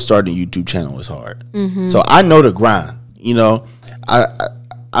already know starting a YouTube channel is hard. So I know the grind. You know,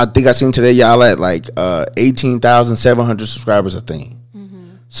 I think I seen today y'all at like 18,700 subscribers, I think.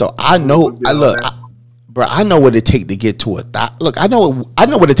 So I know, I know what it take to get to look, I know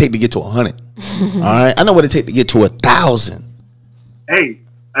what it take to get to 100. All right, I know what it take to get to 1,000. Hey,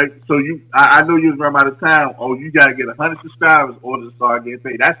 so I know you was running out of time. Oh, you gotta get 100 subscribers in order to start getting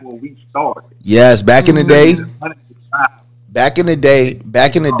paid. That's when we started. Yes, back in the day. 100 subscribers. Back in the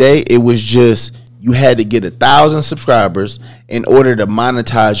day, it was just you had to get 1,000 subscribers in order to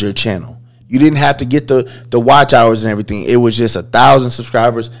monetize your channel. You didn't have to get the watch hours and everything. It was just 1,000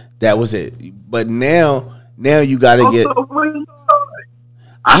 subscribers. That was it. But now you got to get.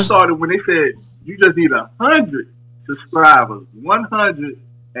 I started when they said you just need 100 subscribers, 100,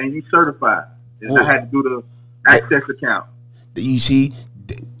 and you certified. And I had to do the access account. You see,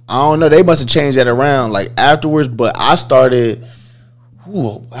 I don't know. They must have changed that around like afterwards. But I started.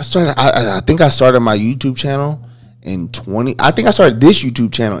 I think I started my YouTube channel in 20. I think I started this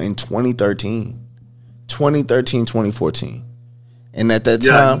YouTube channel in 2013, 2014, and at that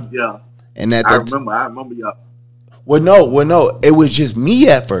time, yeah. And at I that remember y'all. Well, no, it was just me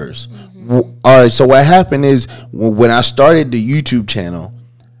at first. All right, so what happened is when I started the YouTube channel,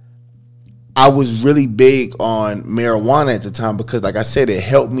 I was really big on marijuana at the time because, like I said, it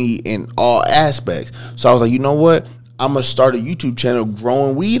helped me in all aspects. So I was like, you know what? I'm going to start a YouTube channel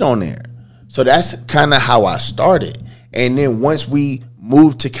growing weed on there. So that's kind of how I started. And then once we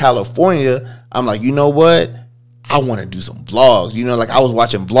moved to California, I'm like, you know what? I want to do some vlogs. You know, like I was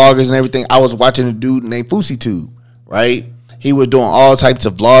watching vloggers and everything. I was watching a dude named FouseyTube, right? He was doing all types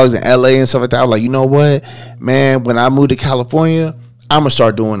of vlogs in LA and stuff like that. I was like, you know what, man, when I moved to California, I'm going to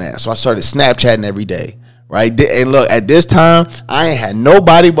start doing that. So I started Snapchatting every day, right? And look, at this time, I ain't had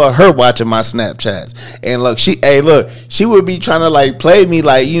nobody but her watching my Snapchats. And look, she would be trying to like play me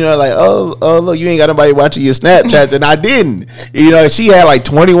like, you know, like, oh, look, you ain't got nobody watching your Snapchats. And I didn't. You know, she had like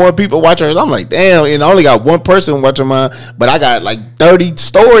 21 people watching hers. I'm like, damn, and I only got one person watching mine, but I got like 30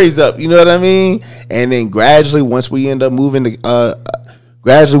 stories up. You know what I mean? And then gradually, once we end up moving to,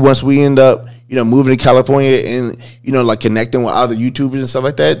 moving to California and, you know, like connecting with other YouTubers and stuff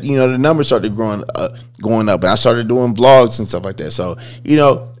like that, you know, the numbers started going up, and I started doing vlogs and stuff like that. So, you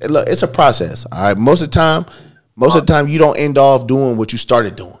know, look, it's a process. All right. Most of the time you don't end off doing what you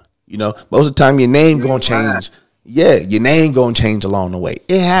started doing. You know, most of the time your name going to change. Yeah. Your name going to change along the way.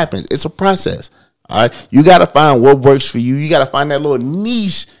 It happens. It's a process. All right. You got to find what works for you. You got to find that little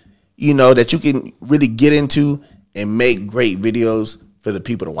niche, you know, that you can really get into and make great videos for the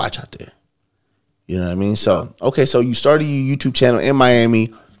people to watch out there. You know what I mean? So, okay, so you started your YouTube channel in Miami.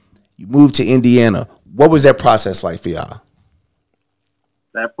 You moved to Indiana. What was that process like for y'all?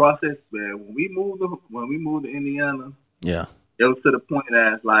 That process, man, when we moved to Indiana, yeah, it was to the point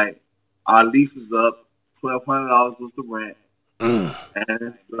that it's like our lease was up, $1,200 was the rent, and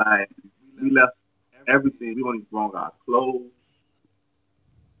it's like we left everything. We only brought our clothes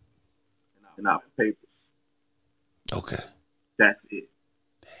and our papers. Okay, that's it.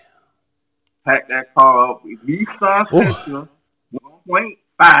 Pack that car up. We Nissan Sentra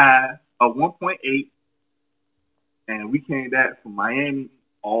 1.5 or 1.8, and we came back from Miami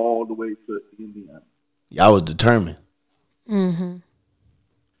all the way to Indiana. Y'all was determined. Mm-hmm.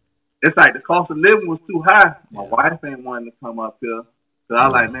 It's like the cost of living was too high. My wife ain't wanting to come up here. So I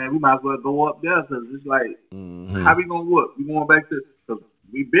was like, man, we might as well go up there because it's like, how we going to work? We going back to, because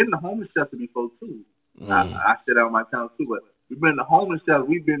we've been in the homeless shelter before too. I said that on my channel too, but we've been in the homeless shelter.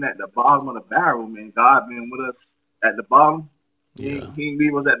 We've been at the bottom of the barrel, man. God been with us at the bottom. He ain't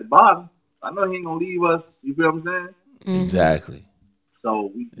leave us at the bottom. I know he ain't going to leave us. You feel what I'm saying? Mm-hmm. Exactly.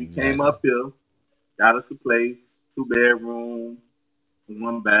 So we came up here, got us a place, 2-bedroom,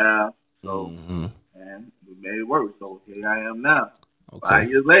 1 bath. So, and we made it work. So here I am now, 5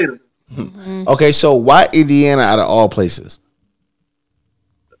 years later. Okay, so why Indiana out of all places?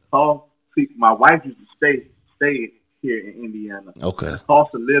 My wife used to stay here in Indiana. Okay. The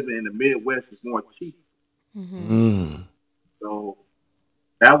cost of living in the Midwest is more cheap. So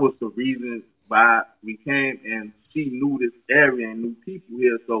that was the reason why we came, and she knew this area and knew people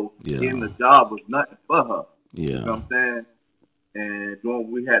here. So getting the job was nothing for her. You know what I'm saying? And doing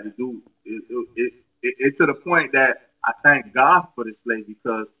what we had to do, it to the point that I thank God for this place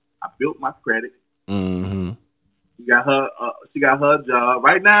because I built my credit. She got her job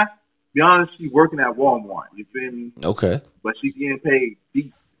right now. To be honest, she's working at Walmart. You feel me? Okay. But she's getting paid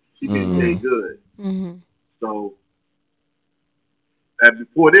decent. She's getting paid good. So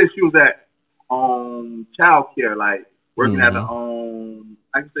before this, she was at child care, like working at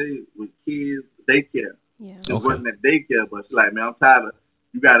I can say with kids daycare. Yeah. She was working at daycare, but she's like, man, I'm tired of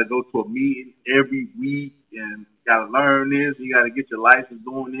you got to go to a meeting every week and got to learn this. You got to get your license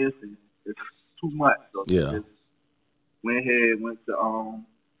doing this, and it's too much. So she just went to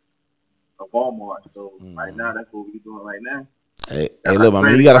Walmart. So right now, that's what we're doing right now. Hey, look, I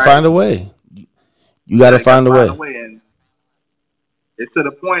mean, you got to find a way. You got to They find a way. And it's to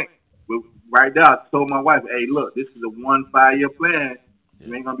the point. Right now, I told my wife, "Hey, look, this is a 5-year plan.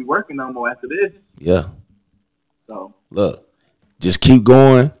 You ain't gonna be working no more after this." Yeah. So look, just keep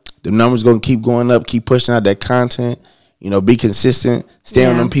going. The numbers gonna keep going up. Keep pushing out that content. You know, be consistent. Stay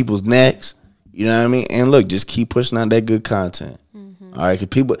on them people's necks. You know what I mean? And look, just keep pushing out that good content. All right, because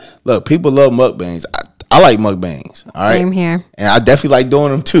people love mukbangs. I like mukbangs. All right, same here. And I definitely like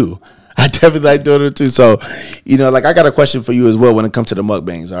doing them too. So, you know, like I got a question for you as well when it comes to the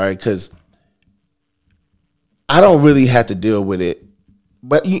mukbangs. All right, because I don't really have to deal with it.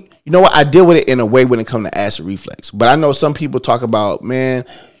 But you know what? I deal with it in a way when it comes to acid reflux. But I know some people talk about, man,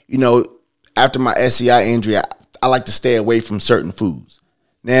 you know, after my SCI injury, I like to stay away from certain foods.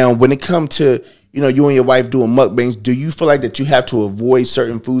 Now, when it comes to, you know, you and your wife doing mukbangs, do you feel like that you have to avoid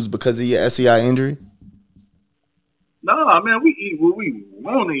certain foods because of your SCI injury? No, man, we eat what we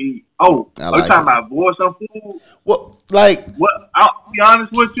want to eat. Oh, are you talking about avoid some food? Well, like, what? I'll be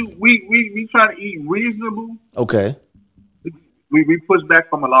honest with you. We try to eat reasonable. Okay. We push back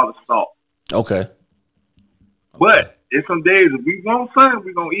from a lot of salt. Okay. But it's some days if we want something,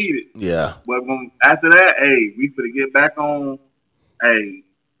 we gonna eat it. Yeah. But after that, hey, we finna get back on, hey,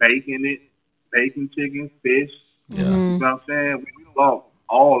 bacon, chicken, fish. Yeah. You know what I'm saying? We love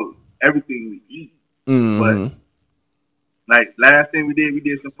everything we eat. But like last thing we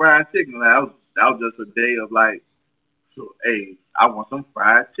did some fried chicken. Like, that was just a day of like, so, hey, I want some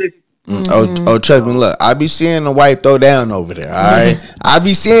fried chicken. Oh, trust me, look, I be seeing the wife throw down over there, all right? I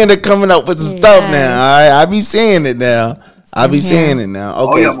be seeing her coming up with some stuff now, all right? I be seeing it now. Seeing it now.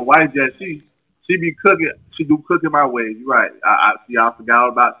 Okay. Oh, yeah, my wife, she be cooking. She do cooking my way. You're right. I forgot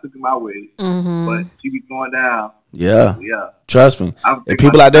about cooking my way. But she be going down. Yeah. Yeah. Trust me. And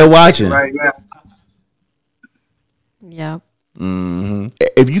people out there watching. Right now. Yep.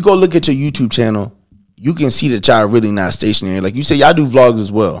 If you go look at your YouTube channel, you can see that y'all really not stationary. Like you say, y'all do vlogs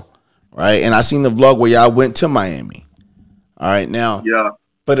as well. Right, and I seen the vlog where y'all went to Miami. All right, now,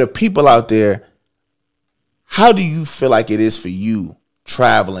 for the people out there, how do you feel like it is for you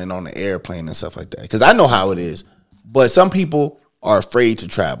traveling on the airplane and stuff like that? Because I know how it is, but some people are afraid to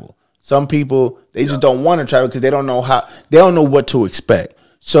travel. Some people, they just don't want to travel because they don't know what to expect.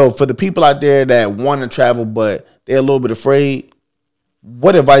 So for the people out there that want to travel but they're a little bit afraid,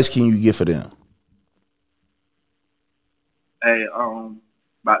 what advice can you give for them? Hey,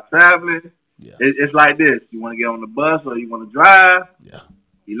 about traveling, it's like this. You want to get on the bus or you want to drive,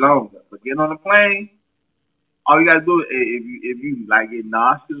 be longer. But get on the plane, all you got to do is, if you like get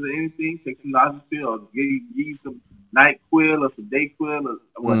nauseous or anything, take some nauseous pill or give you some NyQuil or some DayQuil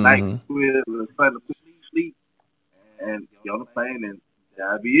or NyQuil or something to put you to sleep and get on the plane and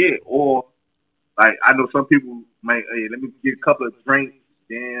that'll be it. Or, like, I know some people might, hey, let me get a couple of drinks,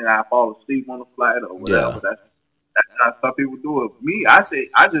 then I fall asleep on the flight or whatever. That's how some people do it. Me, I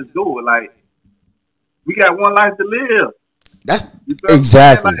just do it. Like, we got one life to live. That's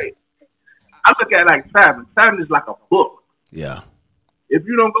exactly. Like, I look at it like traveling. Traveling is like a book. Yeah. If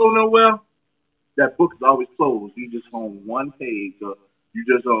you don't go nowhere, that book is always closed. You just on one page, or you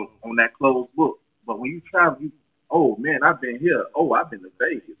just on that closed book. But when you travel, oh man, I've been here. Oh, I've been to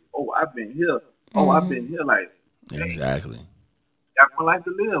Vegas. Oh, I've been here. Oh, I've been here. Like, exactly. Got one life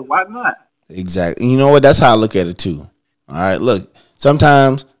to live. Why not? Exactly. You know what? That's how I look at it too. All right. Look,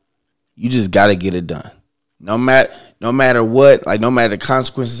 sometimes you just gotta get it done. No matter what, like no matter the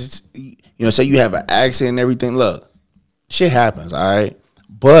consequences. You know, say you have an accident and everything. Look, shit happens. All right,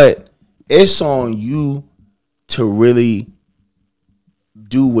 but it's on you to really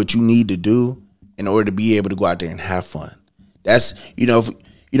do what you need to do in order to be able to go out there and have fun. That's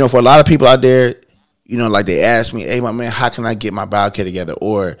for a lot of people out there, like they ask me, hey, my man, how can I get my biocare together?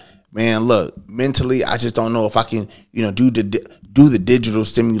 Or, man, look, mentally, I just don't know if I can, do the digital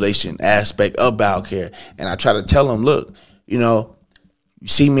stimulation aspect of biocare. And I try to tell them, look, you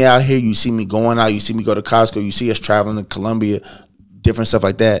see me out here, you see me going out, you see me go to Costco, you see us traveling to Colombia, different stuff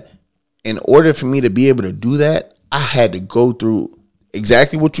like that. In order for me to be able to do that, I had to go through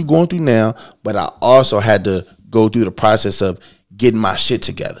exactly what you're going through now, but I also had to go through the process of getting my shit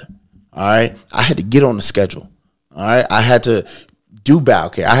together. All right. I had to get on the schedule. All right. I had to do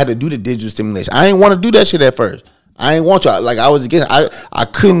biocare. I had to do the digital stimulation. I didn't want to do that shit at first. I didn't want to. Like, I was against. I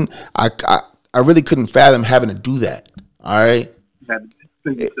really couldn't fathom having to do that. All right.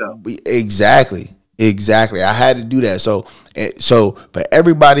 Exactly. I had to do that. So for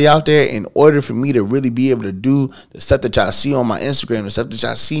everybody out there, in order for me to really be able to do the stuff that y'all see on my Instagram, the stuff that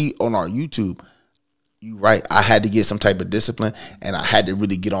y'all see on our YouTube, you right, I had to get some type of discipline, and I had to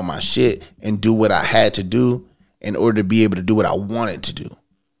really get on my shit and do what I had to do in order to be able to do what I wanted to do.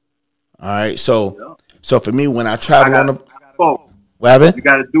 All right. So Yeah. so for me, when I I travel on got the folk. what happened? You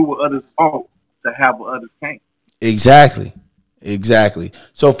got to do what others won't to have what others can't. Exactly. Exactly.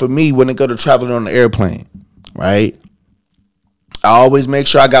 So for me, when I go to traveling on the airplane, right? I always make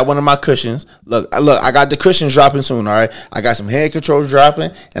sure I got one of my cushions. Look, I got the cushions dropping soon, all right? I got some hand controls dropping,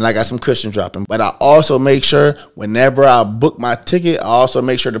 and I got some cushions dropping. But I also make sure whenever I book my ticket, I also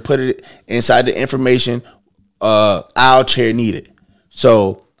make sure to put it inside the information aisle chair needed.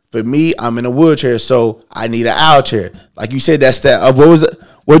 So for me, I'm in a wheelchair, so I need an aisle chair. Like you said, that's that. What was it?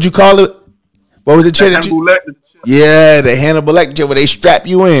 What'd you call it? What was the chair that you? Yeah, the Hannibal Lecter chair where they strap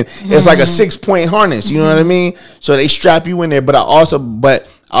you in. It's like a 6-point harness. You know what I mean? So they strap you in there. But I also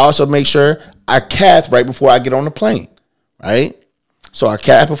make sure I calf right before I get on the plane. Right? So I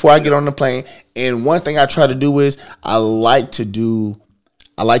calf before I get on the plane. And one thing I try to do is I like to do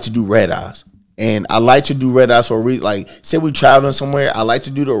red eyes. And I like to do red eyes for a reason. Like, say we traveling somewhere, I like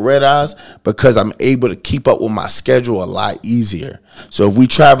to do the red eyes because I'm able to keep up with my schedule a lot easier. So if we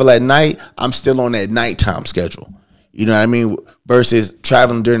travel at night, I'm still on that nighttime schedule. You know what I mean? Versus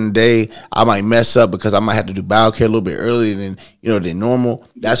traveling during the day, I might mess up because I might have to do bowel care a little bit earlier than normal.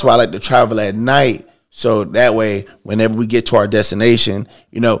 That's why I like to travel at night. So that way, whenever we get to our destination,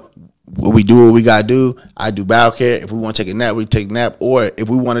 we do what we gotta do. I do bowel care. If we want to take a nap, we take a nap. Or if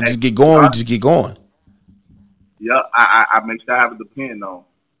we want to just get going, we just get going. Yeah, I make sure I have a depend on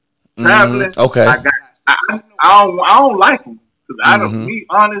traveling. Okay. I don't like them because I don't. Be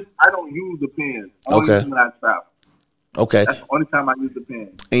honest, I don't use the pen. Only when I travel. Okay. That's the only time I use the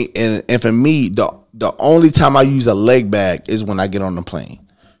pen. And for me, the only time I use a leg bag is when I get on the plane.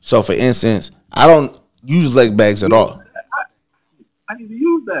 So for instance, I don't use leg bags at all. I need to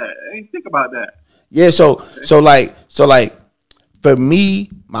use that. I ain't think about that. Yeah, so like for me,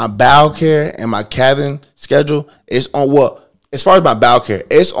 my bowel care and my cabin schedule is on as far as my bowel care,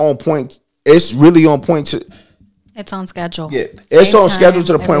 it's on point. It's really on point to. It's on schedule. Yeah, it's on schedule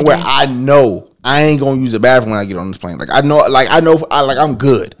to the point where I know I ain't gonna use the bathroom when I get on this plane. I'm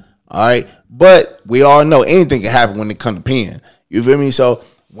good. All right, but we all know anything can happen when it comes to peeing. You feel me? So.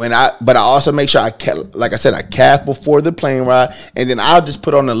 But I also make sure I calf before the plane ride, and then I'll just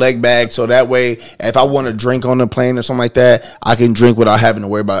put on the leg bag so that way if I want to drink on the plane or something like that, I can drink without having to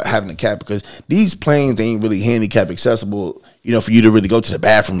worry about having a cap because these planes ain't really handicap accessible, for you to really go to the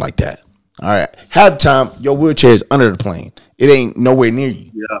bathroom like that. All right, half the time your wheelchair is under the plane; it ain't nowhere near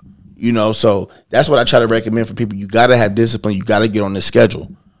you. Yeah, so that's what I try to recommend for people. You gotta have discipline. You gotta get on the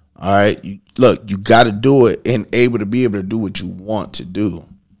schedule. All right, you gotta do it and be able to do what you want to do.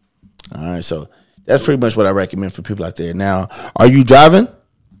 All right, so that's pretty much what I recommend for people out there. Now, are you driving?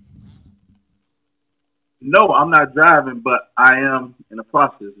 No, I'm not driving, but I am in the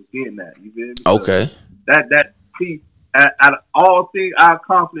process of getting that. You feel me? Okay. Out of all things I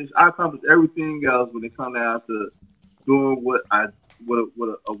accomplished everything else when it comes down to doing what a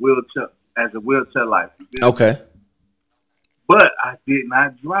wheelchair as a wheelchair life. You feel me? Okay. But I did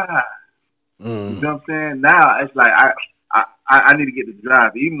not drive. You know what I'm saying? Now it's like I need to get to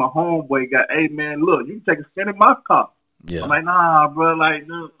drive. Even my homeboy got, hey man, look, you can take a spin in my car. Yeah. I'm like, nah, bro, like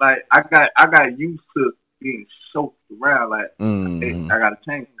I got used to being choked around. Like, hey, I gotta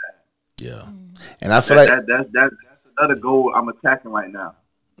change that. Yeah. And I feel that's another goal I'm attacking right now.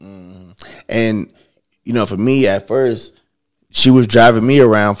 And for me at first, she was driving me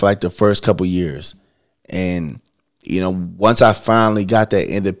around for like the first couple years. And once I finally got that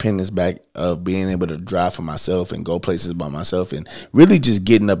independence back of being able to drive for myself and go places by myself and really just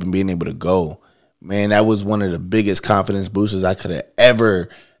getting up and being able to go, man, that was one of the biggest confidence boosters I could have ever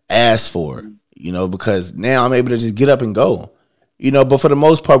asked for, because now I'm able to just get up and go, but for the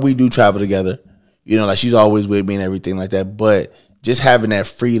most part, we do travel together, like she's always with me and everything like that. But just having that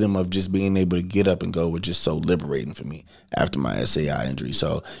freedom of just being able to get up and go was just so liberating for me after my SAI injury.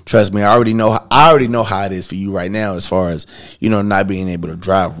 So trust me, I already know how it is for you right now as far as, not being able to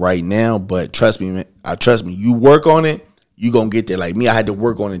drive right now. But trust me, man, you work on it, you going to get there. Like me, I had to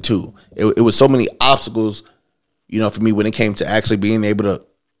work on it too. It was so many obstacles, for me when it came to actually being able to,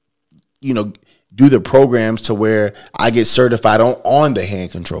 do the programs to where I get certified on the hand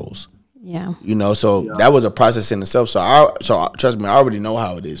controls. Yeah. That was a process in itself. So trust me, I already know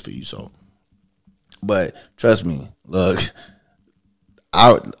how it is for you. So, but trust me, look,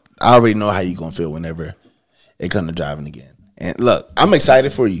 I already know how you're going to feel whenever it comes to driving again. And look, I'm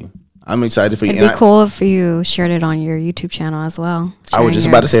excited for you. It'd be cool if you shared it on your YouTube channel as well. I was just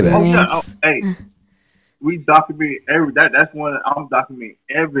about to say that. Oh, yeah. Hey, we document that's one I'm documenting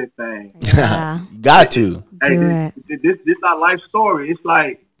everything. Yeah. You got to. This our life story. It's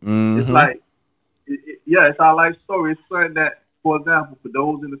like, it's our life story. It's something that for example, for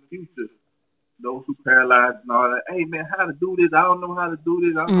those in the future, those who paralyzed and all that, hey man, how to do this? I don't know how to do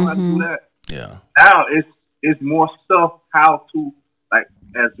this. I don't know how to do that. Yeah. Now it's more stuff how to, like,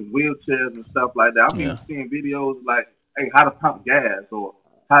 as in wheelchairs and stuff like that. I'm even seeing videos like, hey, how to pump gas or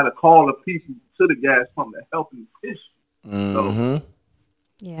how to call the people to the gas pump to help you assist you. So,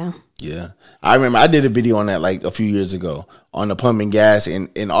 yeah. I remember I did a video on that like a few years ago on the pumping gas,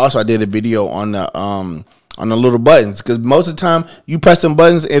 and also I did a video on the little buttons, because most of the time you press them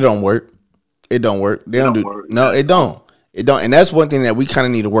buttons, it don't work. They don't do. No, it don't. And that's one thing that we kind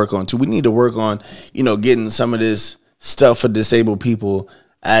of need to work on too. We need to work on, getting some of this stuff for disabled people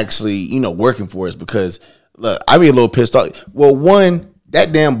actually, working for us, because look, I be a little pissed off. Well, one,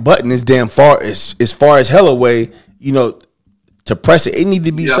 that damn button is damn far as hell away, to press it. It need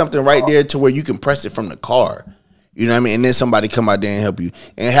to be something right there to where you can press it from the car. You know what I mean? And then somebody come out there and help you.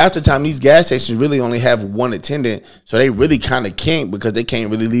 And half the time, these gas stations really only have one attendant, so they really kind of can't, because they can't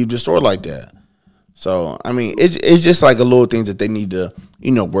really leave the store like that. So, I mean, it's just like a little things that they need to,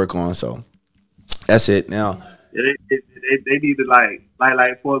 work on. So, that's it. Now, they need to like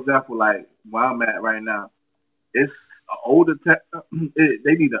for example, like where I'm at right now, it's older tech.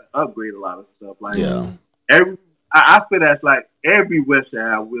 They need to upgrade a lot of stuff. Like I feel that's like every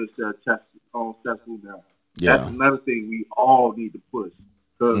wheelchair has wheelchair accessible now. Yeah. That's another thing we all need to push.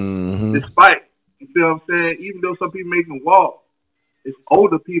 Because despite, you feel what I'm saying, even though some people make them walk, it's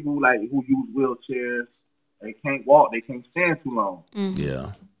older people like who use wheelchairs. They can't walk. They can't stand too long.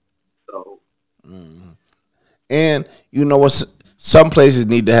 Yeah. So. And you know what? Some places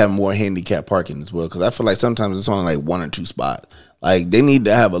need to have more handicap parking as well, because I feel like sometimes it's only like 1 or 2 spots. Like they need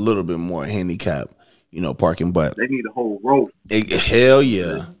to have a little bit more handicap, parking. But they need a whole row. Hell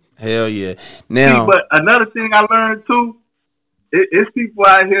yeah. Now, but another thing I learned too, it's people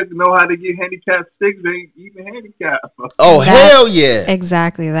out here to know how to get handicapped stickers. They ain't even handicapped. Oh, hell yeah!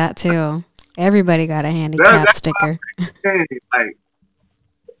 Exactly that too. Everybody got a handicap sticker. Like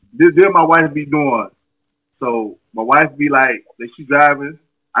this, my wife be doing. So my wife be like, that she driving.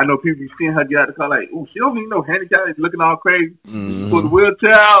 I know people be seeing her get out the car like, oh, she don't even know handicap. It's looking all crazy. She put the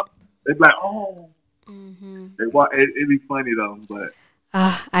wheelchair out. They be like, oh. It'd be funny though, but.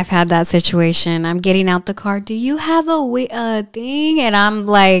 I've had that situation. I'm getting out the car. Do you have a thing? And I'm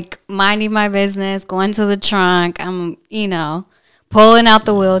like minding my business, going to the trunk. I'm, pulling out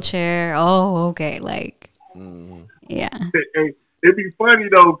the wheelchair. Oh, okay. Like, yeah. It'd be funny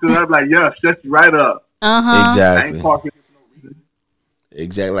though, because I'm like, yeah, shut you right up. Exactly.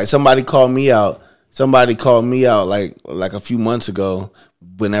 Exactly. Like somebody called me out. Like a few months ago,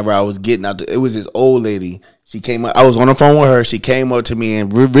 whenever I was getting out. It was this old lady. She came up. I was on the phone with her. She came up to me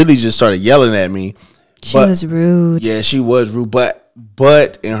and really just started yelling at me. She was rude. Yeah, she was rude.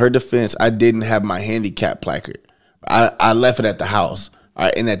 But in her defense, I didn't have my handicap placard. I left it at the house. All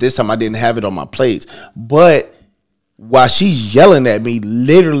right, and at this time, I didn't have it on my plates. But while she's yelling at me,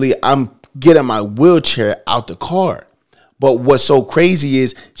 literally, I'm getting my wheelchair out the car. But what's so crazy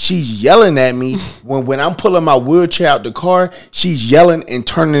is she's yelling at me when I'm pulling my wheelchair out the car, she's yelling and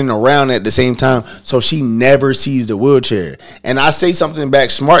turning around at the same time. So she never sees the wheelchair. And I say something back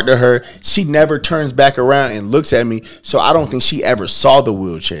smart to her. She never turns back around and looks at me. So I don't think she ever saw the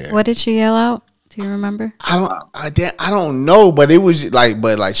wheelchair. What did she yell out? Do you remember? I don't know, but it was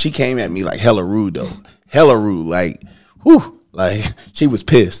like, she came at me like hella rude though. Hella rude. Like, whew, like she was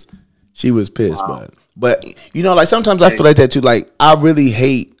pissed. But like sometimes I feel like that too. Like I really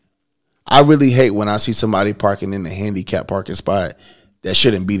hate when I see somebody parking in a handicap parking spot that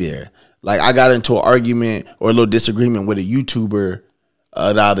shouldn't be there. Like I got into an argument or a little disagreement with a YouTuber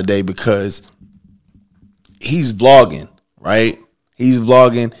the other day because he's vlogging, right? He's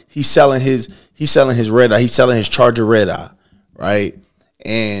vlogging. He's selling his red eye. He's selling his Charger red eye, right?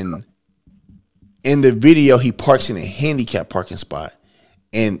 And in the video, he parks in a handicap parking spot,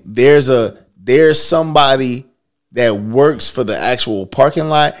 and there's somebody that works for the actual parking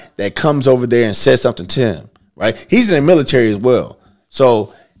lot that comes over there and says something to him, right? He's in the military as well.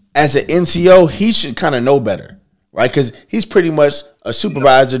 So as an NCO, he should kind of know better, right? Because he's pretty much a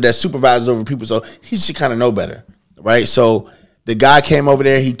supervisor that supervises over people. So he should kind of know better, right? So the guy came over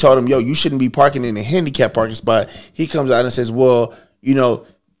there. He told him, yo, you shouldn't be parking in a handicap parking spot. He comes out and says, well,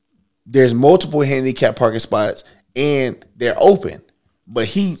 there's multiple handicap parking spots and they're open. But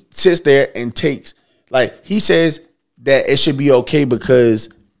he sits there and he says that it should be okay because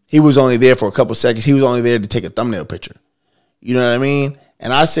he was only there for a couple seconds. He was only there to take a thumbnail picture. You know what I mean?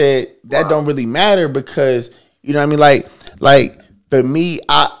 And I said, that don't really matter because, you know what I mean? Like for me,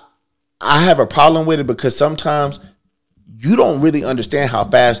 I have a problem with it because sometimes you don't really understand how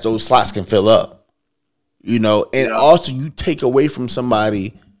fast those slots can fill up. you know, and also you take away from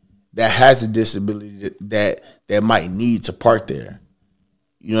somebody that has a disability that might need to park there.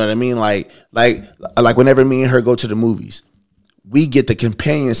 You know what I mean? Like whenever me and her go to the movies, we get the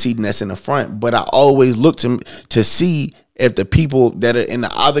companion seating that's in the front, but I always look to see if the people that are in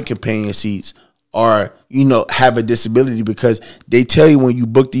the other companion seats are, you know, have a disability, because they tell you when you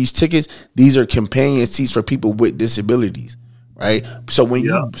book these tickets, these are companion seats for people with disabilities, right? So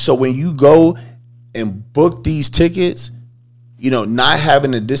when you go and book these tickets, you know, not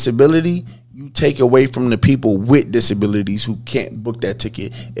having a disability, you take away from the people with disabilities who can't book that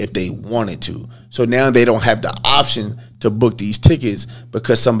ticket if they wanted to. So now they don't have the option to book these tickets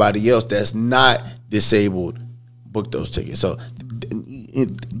because somebody else that's not disabled booked those tickets. So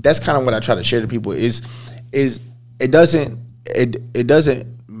that's kind of what I try to share to people is it doesn't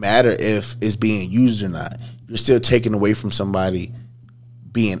matter if it's being used or not. You're still taking away from somebody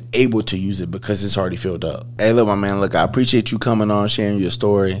being able to use it because it's already filled up. Hey, look, my man, look, I appreciate you coming on, sharing your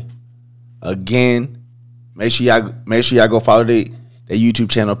story. Again, make sure y'all go follow the YouTube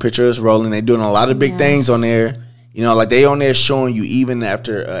channel, Picture Us Rolling. They're doing a lot of big things on there. You know, like they on there showing you even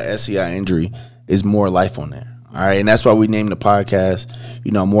after a SCI injury is more life on there. All right, and that's why we named the podcast,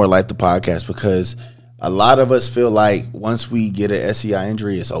 you know, More Life the Podcast, because a lot of us feel like once we get an SCI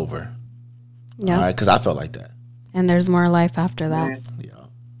injury, it's over. Yeah. All right, because I felt like that. And there's more life after that. Man. Yeah.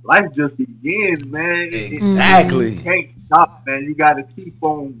 Life just begins, man. Exactly. You can't stop, man. You got to keep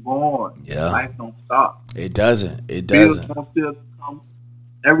on going. Yeah. Life don't stop. It doesn't. It Bills doesn't. gonna still come.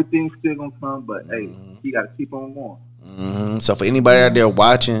 Everything's still going to come, but, hey, you got to keep on going. Mm-hmm. So for anybody out there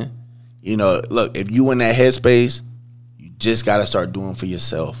watching, you know, look, if you in that headspace, you just got to start doing for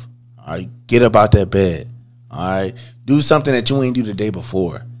yourself. All right? Get up out that bed. All right? Do something that you ain't do the day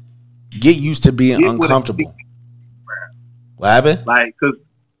before. Get used to being uncomfortable. What happened? Like, because,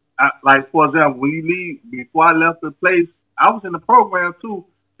 like, for example, when you leave, before I left the place, I was in the program, too,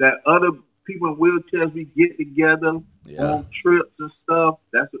 that other people in wheelchairs, we get together on trips and stuff.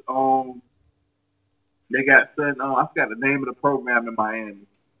 That's, they got certain, I forgot the name of the program in Miami,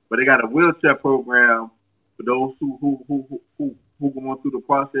 but they got a wheelchair program for those who going through the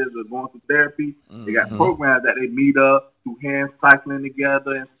process of going through therapy. They got programs that they meet up, do hand cycling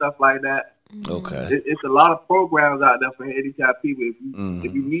together and stuff like that. Okay. It's a lot of programs out there for handicapped people.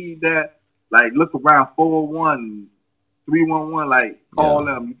 If you need that, like, look around 401, 311, like, call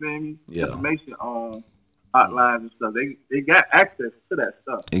them. You feel me? Yeah. Information on hotlines and stuff. They got access to that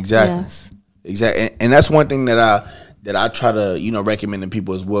stuff. Exactly. Yes. Exactly. And that's one thing that I try to, you know, recommend to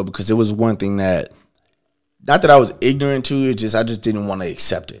people as well, because it was one thing that, not that I was ignorant to, I just didn't want to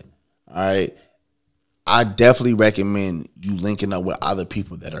accept it. All right. I definitely recommend you linking up with other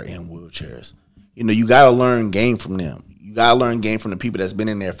people that are in wheelchairs. You know, you got to learn game from them. You got to learn game from the people that's been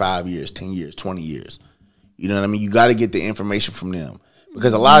in there 5 years, 10 years, 20 years. You know what I mean? You got to get the information from them,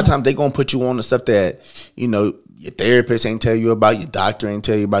 because a lot of times they're going to put you on the stuff that, you know, your therapist ain't tell you about, your doctor ain't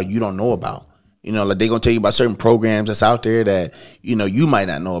tell you about, you don't know about. You know, like they're going to tell you about certain programs that's out there that, you know, you might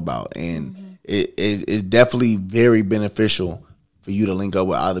not know about. And it's definitely very beneficial for you to link up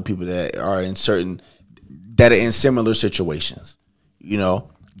with other people that are in similar situations. You know,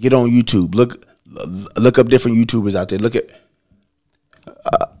 get on YouTube, look up different YouTubers out there. Look at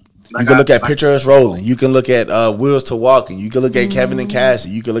you can look at Picture Us Rolling. You can look at Wheels to Walking. You can look at Kevin and Kassy.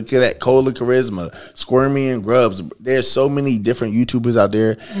 You can look at Cola Charisma, Squirmy and Grubs. There's so many different YouTubers out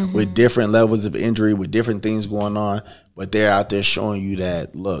there with different levels of injury, with different things going on. But they're out there showing you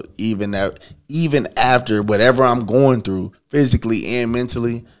that, look, even after whatever I'm going through, physically and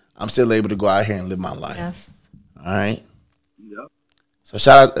mentally, I'm still able to go out here and live my life. Yes. All right. Yep. So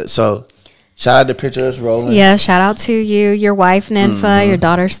shout out to Picture Us Rolling. Yeah, shout out to you, your wife Ninfa, your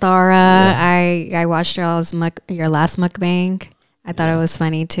daughter Stara. Yeah. I watched your last mukbang. I thought it was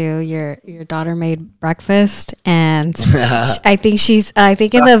funny too. Your daughter made breakfast, and I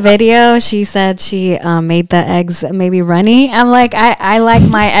think in the video she said she made the eggs maybe runny. I'm like, I like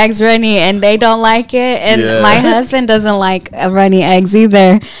my eggs runny, and they don't like it, and my husband doesn't like runny eggs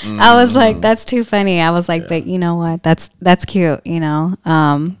either. I was like, that's too funny. I was like, but you know what? That's cute, you know.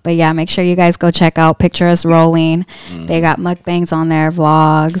 But yeah, make sure you guys go check out Picture Us Rolling. They got mukbangs on there,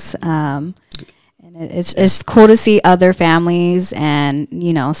 vlogs. It's cool to see other families and,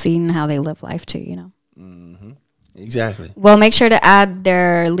 you know, seeing how they live life too, you know. Exactly. Well, make sure to add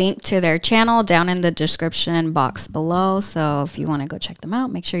their link to their channel down in the description box below. So if you want to go check them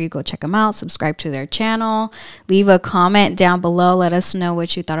out, make sure you go check them out. Subscribe to their channel. Leave a comment down below. Let us know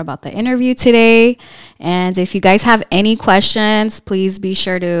what you thought about the interview today. And if you guys have any questions, please be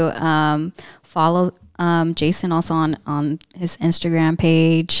sure to follow Jason also on his Instagram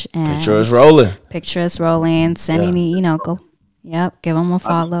page. And Picture us rolling. Picture us rolling. Send any, go. Yep, give him a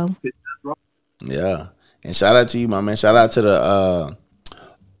follow. Yeah. And shout out to you, my man. Shout out to the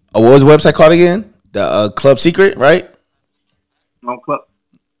what was the website called again? The Club Seacret, right? On Club.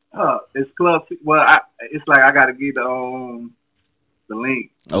 It's Club. Well, it's like I gotta give the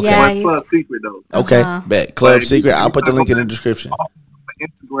link. Okay. Yeah, It's Club Secret though. Okay. Bet. Club But Secret. you I'll put the link in the on description.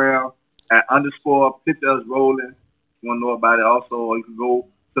 Instagram at _ Picture Us Rolling. You want to know about it also, or you can go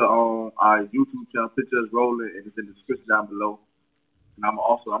to our YouTube channel, Picture Us Rolling, and it's in the description down below. And I'm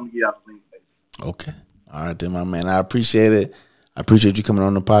gonna give y'all the link. Okay. All right, then, my man. I appreciate it. I appreciate you coming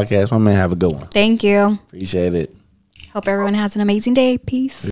on the podcast. My man, have a good one. Thank you. Appreciate it. Hope everyone has an amazing day. Peace.